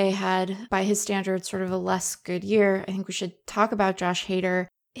mainstay had, by his standards, sort of a less good year. I think we should talk about Josh Hader.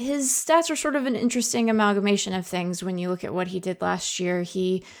 His stats are sort of an interesting amalgamation of things when you look at what he did last year.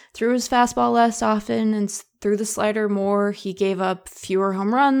 He threw his fastball less often and threw the slider more. He gave up fewer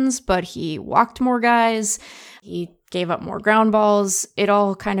home runs, but he walked more guys. He gave up more ground balls. It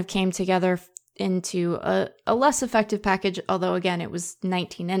all kind of came together into a less effective package, although again, it was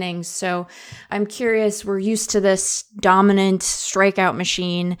 19 innings. So I'm curious, we're used to this dominant strikeout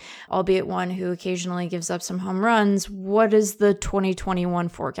machine, albeit one who occasionally gives up some home runs. What is the 2021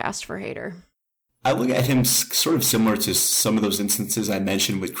 forecast for Hader? I look at him sort of similar to some of those instances I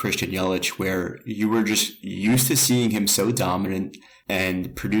mentioned with Christian Yelich, where you were just used to seeing him so dominant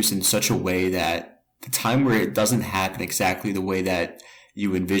and produce in such a way that the time where it doesn't happen exactly the way that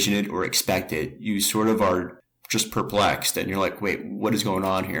you envision it or expect it, you sort of are just perplexed and you're like, wait, what is going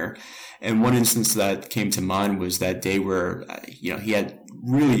on here? And one instance that came to mind was that day where, he had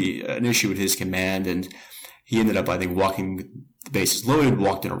really an issue with his command, and he ended up, I think, walking the bases loaded,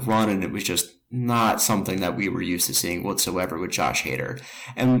 walked in a run, and it was just not something that we were used to seeing whatsoever with Josh Hader.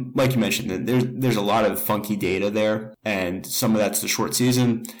 And like you mentioned, there's a lot of funky data there, and some of that's the short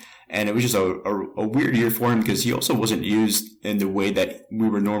season. And it was just a weird year for him, because he also wasn't used in the way that we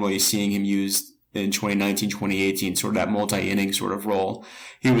were normally seeing him used in 2019, 2018, sort of that multi-inning sort of role.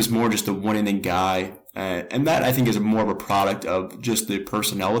 He was more just a one-inning guy. And that, I think, is more of a product of just the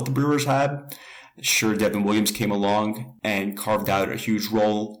personnel that the Brewers had. Sure, Devin Williams came along and carved out a huge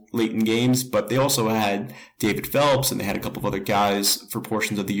role late in games, but they also had David Phelps, and they had a couple of other guys for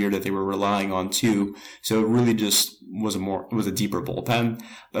portions of the year that they were relying on too. So it really just was a deeper bullpen.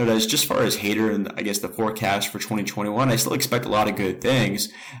 But just far as Hader and I guess the forecast for 2021, I still expect a lot of good things.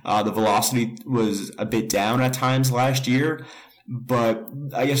 The velocity was a bit down at times last year, but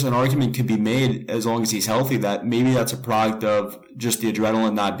I guess an argument could be made, as long as he's healthy, that maybe that's a product of just the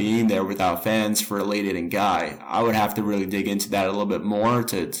adrenaline not being there without fans for a late inning guy. I would have to really dig into that a little bit more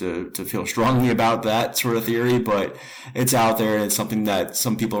to feel strongly about that sort of theory, but it's out there, and it's something that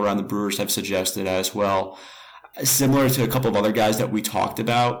some people around the Brewers have suggested as well. Similar to a couple of other guys that we talked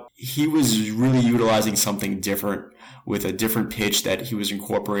about, he was really utilizing something different with a different pitch that he was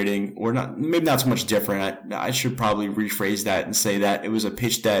incorporating, or not, maybe not so much different. I should probably rephrase that and say that it was a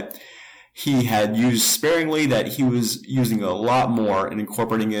pitch that he had used sparingly, that he was using a lot more and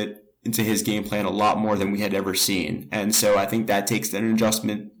incorporating it into his game plan a lot more than we had ever seen. And so I think that takes an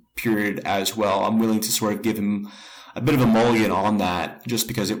adjustment period as well. I'm willing to sort of give him a bit of a mulligan on that, just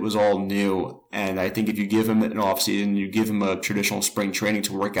because it was all new. And I think if you give him an offseason, you give him a traditional spring training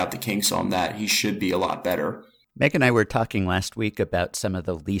to work out the kinks on that, he should be a lot better. Meg and I were talking last week about some of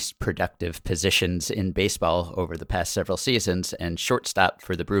the least productive positions in baseball over the past several seasons, and shortstop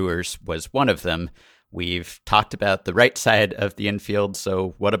for the Brewers was one of them. We've talked about the right side of the infield,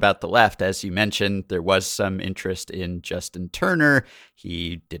 so what about the left? As you mentioned, there was some interest in Justin Turner.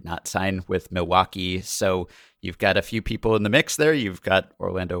 He did not sign with Milwaukee, so you've got a few people in the mix there. You've got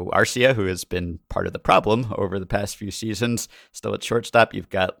Orlando Arcia, who has been part of the problem over the past few seasons, still at shortstop. You've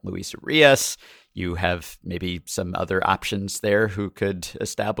got Luis Urias. You have maybe some other options there who could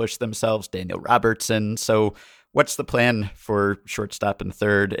establish themselves, Daniel Robertson. So what's the plan for shortstop and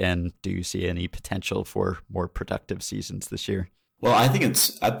third, and do you see any potential for more productive seasons this year? Well, I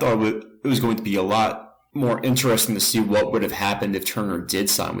thought it was going to be a lot more interesting to see what would have happened if Turner did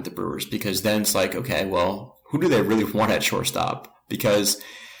sign with the Brewers, because then it's like, okay, well, who do they really want at shortstop? Because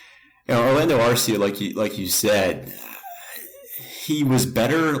Orlando Arcia, like you said, he was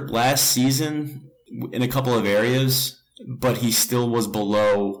better last season in a couple of areas, but he still was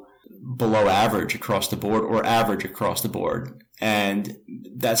below average across the board, or average across the board. And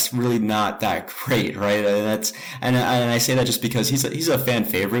that's really not that great, right? And I say that just because he's a fan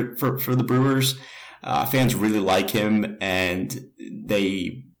favorite for the Brewers. Fans really like him, and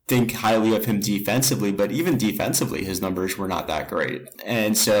they think highly of him defensively, but even defensively, his numbers were not that great.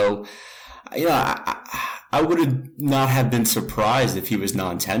 And so, I would not have been surprised if he was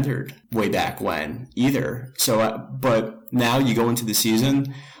non-tendered way back when either. So, but now you go into the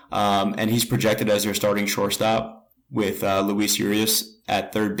season, and he's projected as their starting shortstop with Luis Urias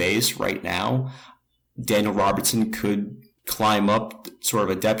at third base right now. Daniel Robertson could climb up sort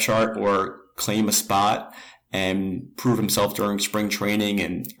of a depth chart or claim a spot and prove himself during spring training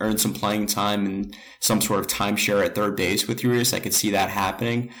and earn some playing time and some sort of timeshare at third base with Urias. I could see that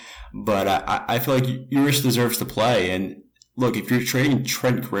happening, but I feel like Urias deserves to play. And look, if you're trading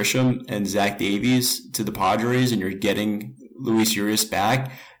Trent Grisham and Zach Davies to the Padres and you're getting Luis Urias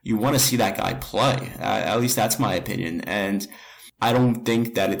back, you want to see that guy play. At least that's my opinion. And I don't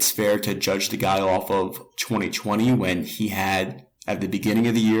think that it's fair to judge the guy off of 2020 when he had, at the beginning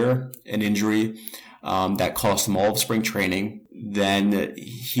of the year, an injury that cost him all of spring training. Then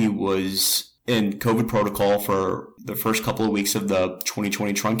he was in COVID protocol for the first couple of weeks of the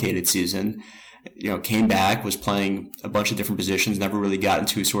 2020 truncated season. Came back, was playing a bunch of different positions, never really got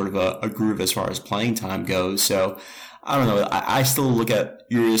into sort of a groove as far as playing time goes. So I don't know. I still look at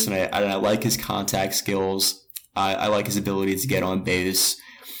Urias and I like his contact skills. I like his ability to get on base.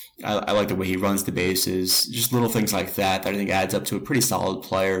 I like the way he runs the bases, just little things like that I think adds up to a pretty solid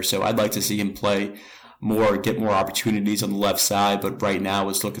player. So I'd like to see him play more, get more opportunities on the left side. But right now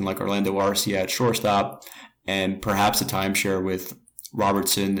it's looking like Orlando Arcia at shortstop and perhaps a timeshare with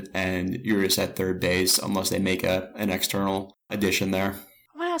Robertson and Urias at third base, unless they make an external addition there.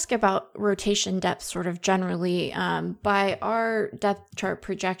 I want to ask about rotation depth sort of generally. By our depth chart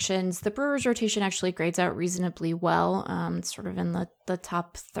projections, the Brewers rotation actually grades out reasonably well. It's sort of in the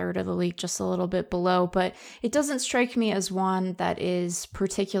top third of the league, just a little bit below, but it doesn't strike me as one that is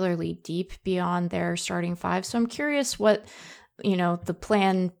particularly deep beyond their starting five. So I'm curious what, the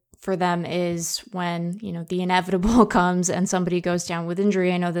plan for them is when, the inevitable comes and somebody goes down with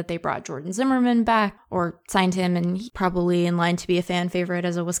injury. I know that they brought Jordan Zimmerman back or signed him, and he's probably in line to be a fan favorite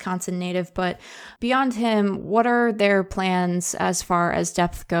as a Wisconsin native. But beyond him, what are their plans as far as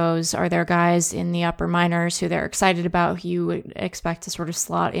depth goes? Are there guys in the upper minors who they're excited about, who you would expect to sort of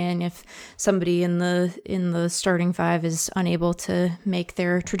slot in if somebody in the starting five is unable to make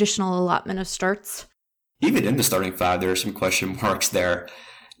their traditional allotment of starts? Even in the starting five, there are some question marks there.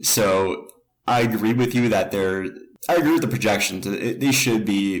 So I agree with you that I agree with the projections. They should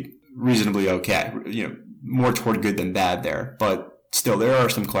be reasonably okay, more toward good than bad there. But still, there are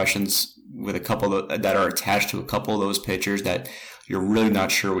some questions with a couple that are attached to a couple of those pitchers that you're really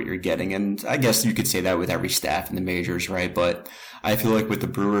not sure what you're getting. And I guess you could say that with every staff in the majors, right? But I feel like with the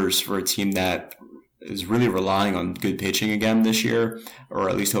Brewers, for a team that is really relying on good pitching again this year, or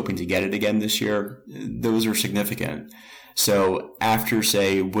at least hoping to get it again this year, those are significant. So after,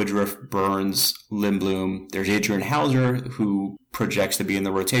 say, Woodruff, Burns, Lindblom, there's Adrian Hauser, who projects to be in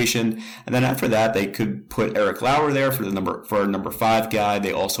the rotation. And then after that, they could put Eric Lauer there for a number 5 guy.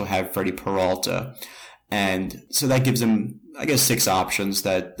 They also have Freddie Peralta. And so that gives them, I guess, 6 options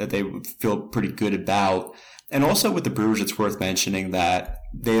that they would feel pretty good about. And also with the Brewers, it's worth mentioning that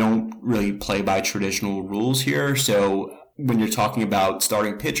they don't really play by traditional rules here. So when you're talking about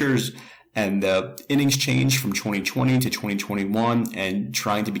starting pitchers and the innings change from 2020 to 2021 and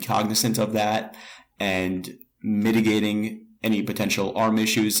trying to be cognizant of that and mitigating any potential arm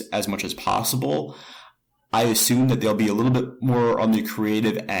issues as much as possible, I assume that they'll be a little bit more on the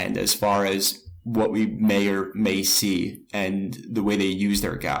creative end as far as what we may or may see and the way they use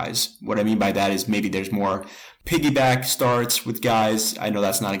their guys. What I mean by that is maybe there's more piggyback starts with guys. I know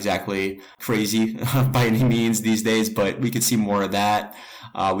that's not exactly crazy by any means these days, but we could see more of that.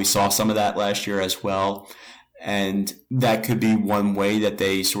 We saw some of that last year as well. And that could be one way that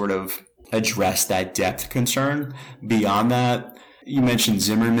they sort of address that depth concern. Beyond that, you mentioned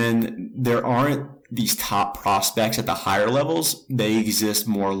Zimmerman. There aren't these top prospects at the higher levels. They exist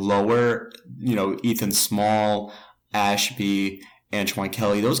more lower. Ethan Small, Ashby, Antoine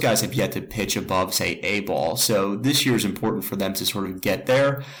Kelly, those guys have yet to pitch above, say, A ball. So this year is important for them to sort of get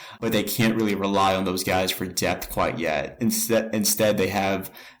there, but they can't really rely on those guys for depth quite yet. Instead they have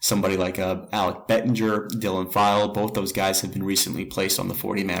somebody like Alec Bettinger, Dylan File. Both those guys have been recently placed on the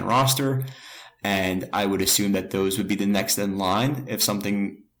 40-man roster, and I would assume that those would be the next in line if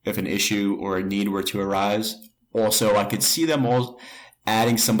an issue or a need were to arise. Also, I could see them all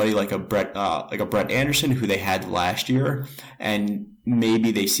adding somebody like a Brett Anderson, who they had last year, and maybe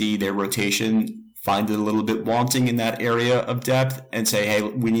they see their rotation find it a little bit wanting in that area of depth and say, hey,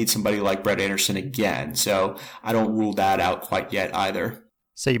 we need somebody like Brett Anderson again. So I don't rule that out quite yet either.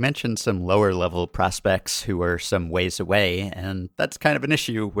 So you mentioned some lower level prospects who are some ways away, and that's kind of an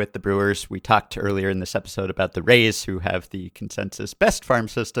issue with the Brewers. We talked earlier in this episode about the Rays, who have the consensus best farm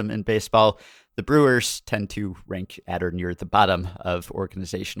system in baseball. The Brewers tend to rank at or near the bottom of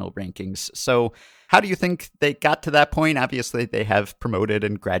organizational rankings. So how do you think they got to that point? Obviously, they have promoted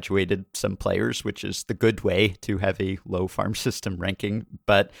and graduated some players, which is the good way to have a low farm system ranking.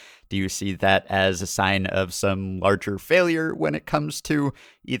 But do you see that as a sign of some larger failure when it comes to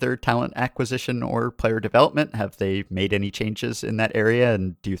either talent acquisition or player development? Have they made any changes in that area?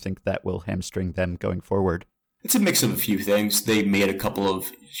 And do you think that will hamstring them going forward? It's a mix of a few things. They made a couple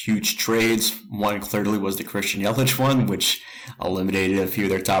of huge trades. One clearly was the Christian Yelich one, which eliminated a few of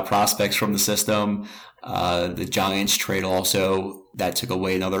their top prospects from the system. The Giants trade also, that took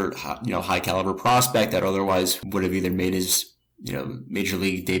away another, high caliber prospect that otherwise would have either made his, major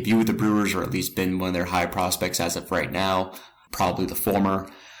league debut with the Brewers or at least been one of their high prospects as of right now, probably the former.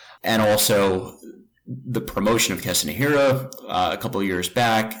 And also the promotion of Keston Hiura a couple of years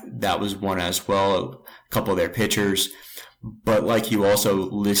back, that was one as well. A couple of their pitchers. But like you also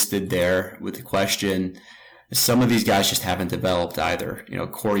listed there with the question, some of these guys just haven't developed either.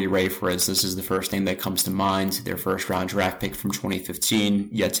 Corey Ray, for instance, is the first name that comes to mind. Their first round draft pick from 2015,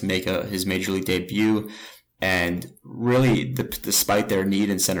 yet to make his major league debut. And really, despite their need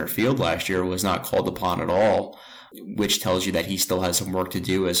in center field last year, was not called upon at all, which tells you that he still has some work to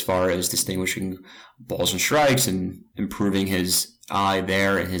do as far as distinguishing balls and strikes and improving his eye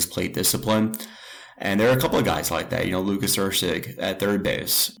there and his plate discipline. And there are a couple of guys like that, Lucas Ursig at third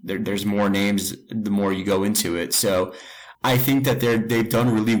base. There's more names the more you go into it. So I think that they've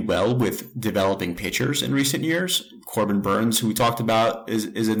done really well with developing pitchers in recent years. Corbin Burns, who we talked about,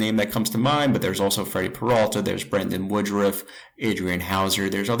 is a name that comes to mind, but there's also Freddie Peralta, there's Brendan Woodruff, Adrian Hauser.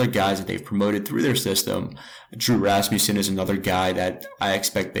 There's other guys that they've promoted through their system. Drew Rasmussen is another guy that I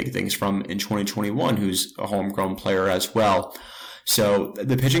expect big things from in 2021, who's a homegrown player as well. So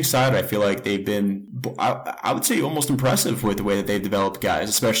the pitching side, I feel like they've been, I would say, almost impressive with the way that they've developed guys,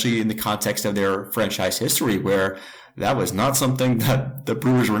 especially in the context of their franchise history, where that was not something that the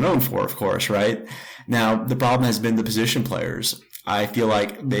Brewers were known for, of course, right? Now, the problem has been the position players. I feel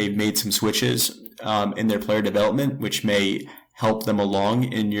like they've made some switches in their player development, which may help them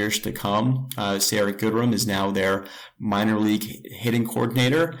along in years to come. Sarah Goodrum is now their minor league hitting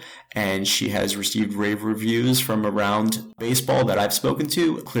coordinator, and she has received rave reviews from around baseball that I've spoken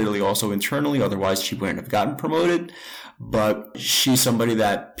to, clearly also internally, otherwise she wouldn't have gotten promoted. But she's somebody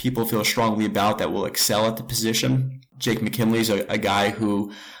that people feel strongly about that will excel at the position. Jake McKinley's a guy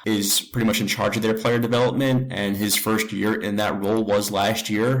who is pretty much in charge of their player development, and his first year in that role was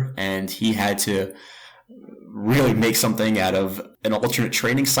last year, and he had to really make something out of an alternate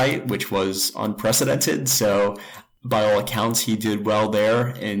training site, which was unprecedented. So by all accounts, he did well there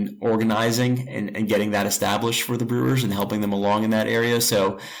in organizing and getting that established for the Brewers and helping them along in that area.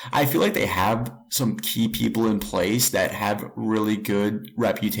 So I feel like they have some key people in place that have really good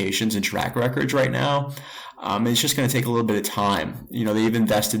reputations and track records right now. It's just going to take a little bit of time. They've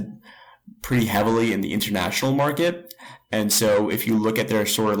invested pretty heavily in the international market. And so if you look at their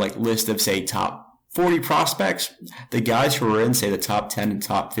sort of like list of, say, top 40 prospects, the guys who are in, say, the top 10 and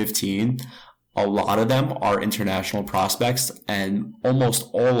top 15, a lot of them are international prospects, and almost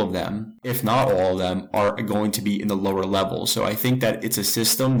all of them, if not all of them, are going to be in the lower levels. So I think that it's a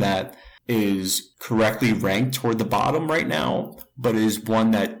system that is correctly ranked toward the bottom right now, but is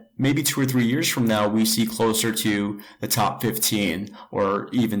one that maybe 2 or 3 years from now, we see closer to the top 15 or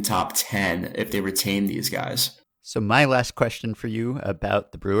even top 10 if they retain these guys. So my last question for you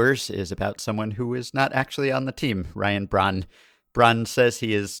about the Brewers is about someone who is not actually on the team, Ryan Braun. Braun says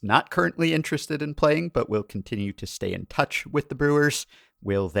he is not currently interested in playing, but will continue to stay in touch with the Brewers.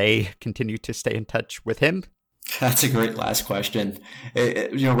 Will they continue to stay in touch with him? That's a great last question.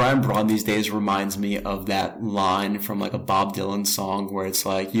 Ryan Braun these days reminds me of that line from like a Bob Dylan song where it's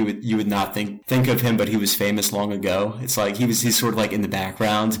like you would not think of him, but he was famous long ago. It's like he's sort of like in the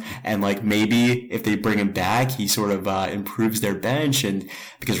background, and like maybe if they bring him back, he sort of improves their bench, and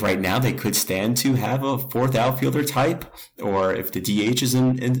because right now they could stand to have a fourth outfielder type, or if the DH is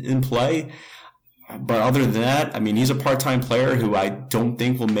in play. But other than that, I mean, he's a part-time player who I don't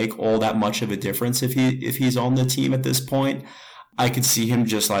think will make all that much of a difference if he's on the team at this point. I could see him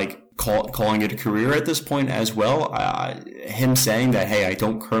just like calling it a career at this point as well. Him saying that, hey, I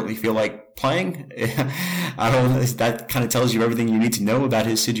don't currently feel like playing. That kind of tells you everything you need to know about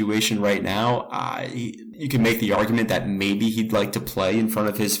his situation right now. You can make the argument that maybe he'd like to play in front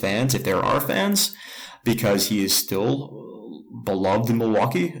of his fans if there are fans, because he is still beloved in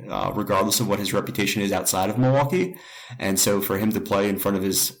Milwaukee, regardless of what his reputation is outside of Milwaukee. And so for him to play in front of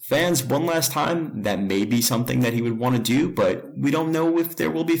his fans one last time, that may be something that he would want to do, but we don't know if there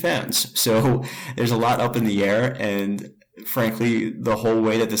will be fans. So there's a lot up in the air. And frankly, the whole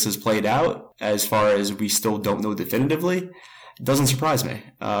way that this has played out, as far as we still don't know definitively, doesn't surprise me,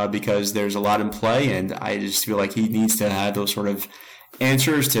 because there's a lot in play. And I just feel like he needs to have those sort of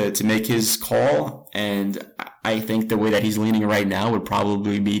answers to make his call. And I think the way that he's leaning right now would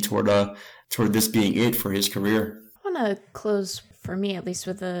probably be toward this being it for his career. I want to close, for me at least,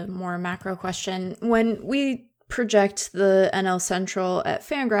 with a more macro question. When we project the NL Central at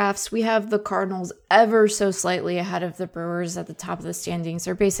Fangraphs, we have the Cardinals ever so slightly ahead of the Brewers at the top of the standings.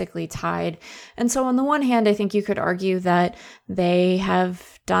 They're basically tied. And so on the one hand, I think you could argue that they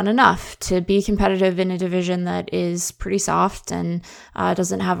have done enough to be competitive in a division that is pretty soft and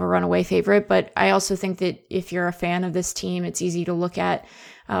doesn't have a runaway favorite. But I also think that if you're a fan of this team, it's easy to look at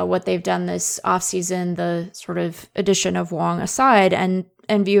what they've done this offseason, the sort of addition of Wong aside, and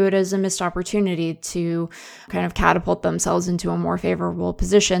view it as a missed opportunity to kind of catapult themselves into a more favorable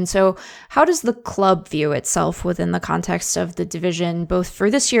position. So how does the club view itself within the context of the division, both for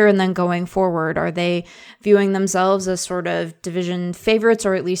this year and then going forward? Are they viewing themselves as sort of division favorites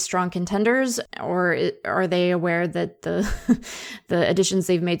or at least strong contenders? Or are they aware that the additions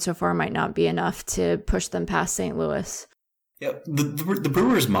they've made so far might not be enough to push them past St. Louis? Yeah, the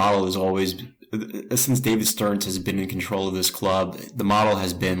Brewers model is always, since David Stearns has been in control of this club, the model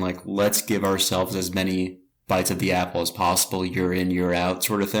has been like, let's give ourselves as many bites of the apple as possible, year in, year out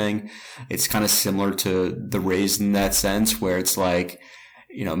sort of thing. It's kind of similar to the Rays in that sense, where it's like,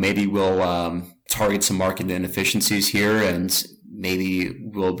 maybe we'll target some market inefficiencies here, and maybe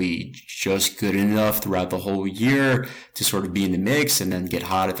we'll be just good enough throughout the whole year to sort of be in the mix and then get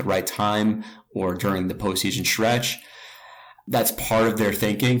hot at the right time or during the postseason stretch. That's part of their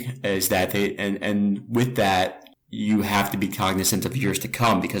thinking, is that they, and with that, you have to be cognizant of years to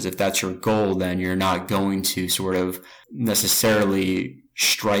come, because if that's your goal, then you're not going to sort of necessarily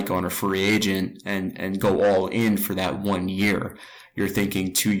strike on a free agent and go all in for that 1 year. You're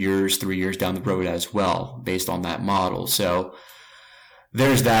thinking 2 years, 3 years down the road as well, based on that model. So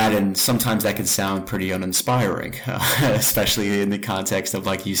there's that, and sometimes that can sound pretty uninspiring, especially in the context of,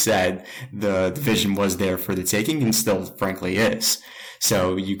 like you said, the division was there for the taking and still, frankly, is.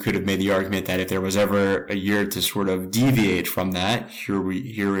 So you could have made the argument that if there was ever a year to sort of deviate from that,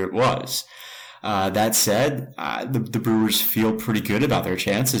 here it was. That said, the Brewers feel pretty good about their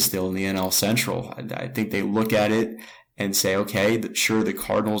chances still in the NL Central. I think they look at it and say, okay, sure, the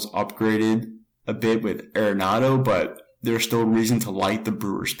Cardinals upgraded a bit with Arenado, but there's still reason to like the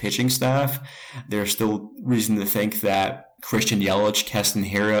Brewers pitching staff. There's still reason to think that Christian Yelich, Keston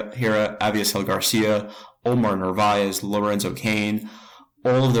Hiura, Avisail Garcia, Omar Narvaez, Lorenzo Cain,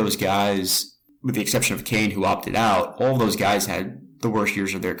 all of those guys, with the exception of Cain, who opted out, all of those guys had the worst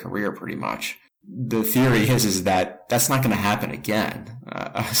years of their career pretty much. The theory is that that's not going to happen again.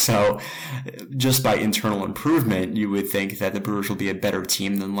 So just by internal improvement, you would think that the Brewers will be a better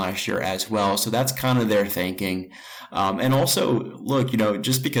team than last year as well. So that's kind of their thinking. And also, look,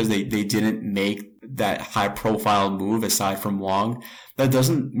 just because they didn't make that high profile move aside from Wong, that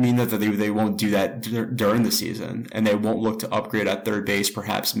doesn't mean that they won't do that during the season, and they won't look to upgrade at third base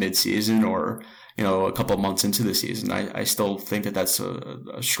perhaps mid-season or a couple of months into the season. I still think that that's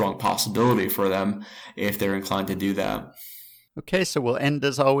a strong possibility for them if they're inclined to do that. Okay, so we'll end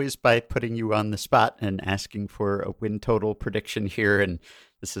as always by putting you on the spot and asking for a win total prediction here. And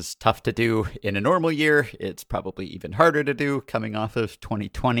This is tough to do in a normal year. It's probably even harder to do coming off of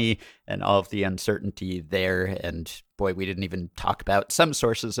 2020 and all of the uncertainty there. And boy, we didn't even talk about some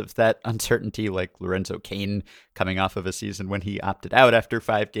sources of that uncertainty, like Lorenzo Cain coming off of a season when he opted out after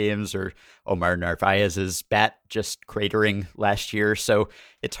 5 games, or Omar Narvaez's bat just cratering last year. So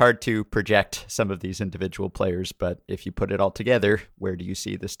it's hard to project some of these individual players, but if you put it all together, where do you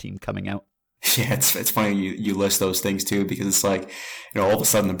see this team coming out? Yeah, it's funny you list those things too, because it's like, all of a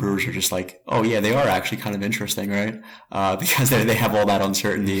sudden the Brewers are just like, oh yeah, they are actually kind of interesting, right? Because they have all that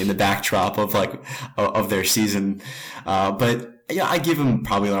uncertainty in the backdrop of of their season. But yeah, I give them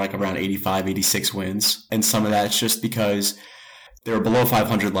probably like around 85, 86 wins. And some of that's just because they were below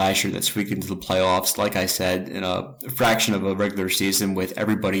 500 last year that squeaked into the playoffs, like I said, in a fraction of a regular season with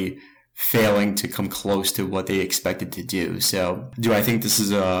everybody failing to come close to what they expected to do. So do I think this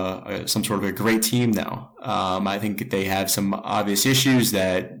is some sort of a great team? No. I think they have some obvious issues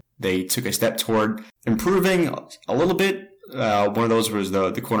that they took a step toward improving a little bit. One of those was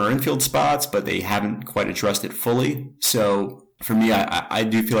the corner infield spots, but they haven't quite addressed it fully. So for me, I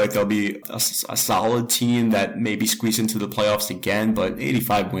do feel like they'll be a solid team that maybe squeeze into the playoffs again, but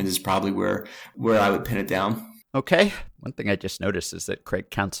 85 wins is probably where I would pin it down. Okay. One thing I just noticed is that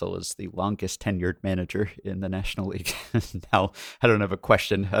Craig Counsell is the longest tenured manager in the National League. Now, I don't have a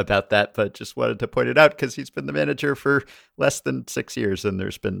question about that, but just wanted to point it out because he's been the manager for less than 6 years, and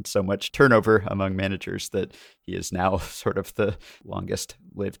there's been so much turnover among managers that he is now sort of the longest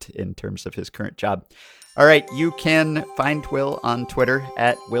lived in terms of his current job. All right, you can find Will on Twitter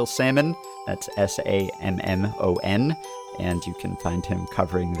at Will Sammon. That's SAMMON. And you can find him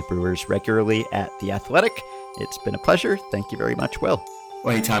covering the Brewers regularly at The Athletic. It's been a pleasure. Thank you very much, Will.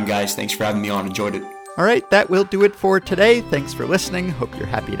 Well, anytime, guys. Thanks for having me on. Enjoyed it. All right, that will do it for today. Thanks for listening. Hope you're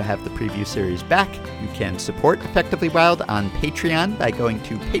happy to have the preview series back. You can support Effectively Wild on Patreon by going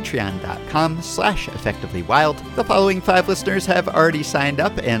to patreon.com/effectivelywild. The following 5 listeners have already signed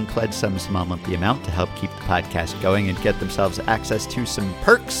up and pledged some small monthly amount to help keep the podcast going and get themselves access to some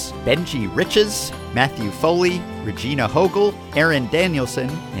perks. Benji Riches, Matthew Foley, Regina Hogel, Aaron Danielson,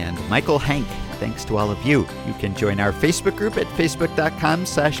 and Michael Hank. Thanks to all of you. You can join our Facebook group at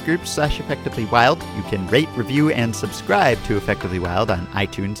facebook.com/groups/effectivelywild. You can rate, review, and subscribe to Effectively Wild on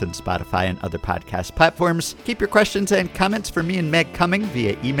iTunes and Spotify and other podcast platforms. Keep your questions and comments for me and Meg coming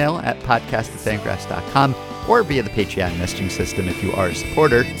via email at podcast@fangraphs.com or via the Patreon messaging system if you are a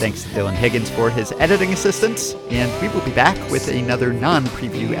supporter. Thanks to Dylan Higgins for his editing assistance, and we will be back with another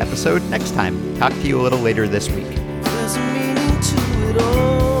non-preview episode next time. Talk to you a little later this week.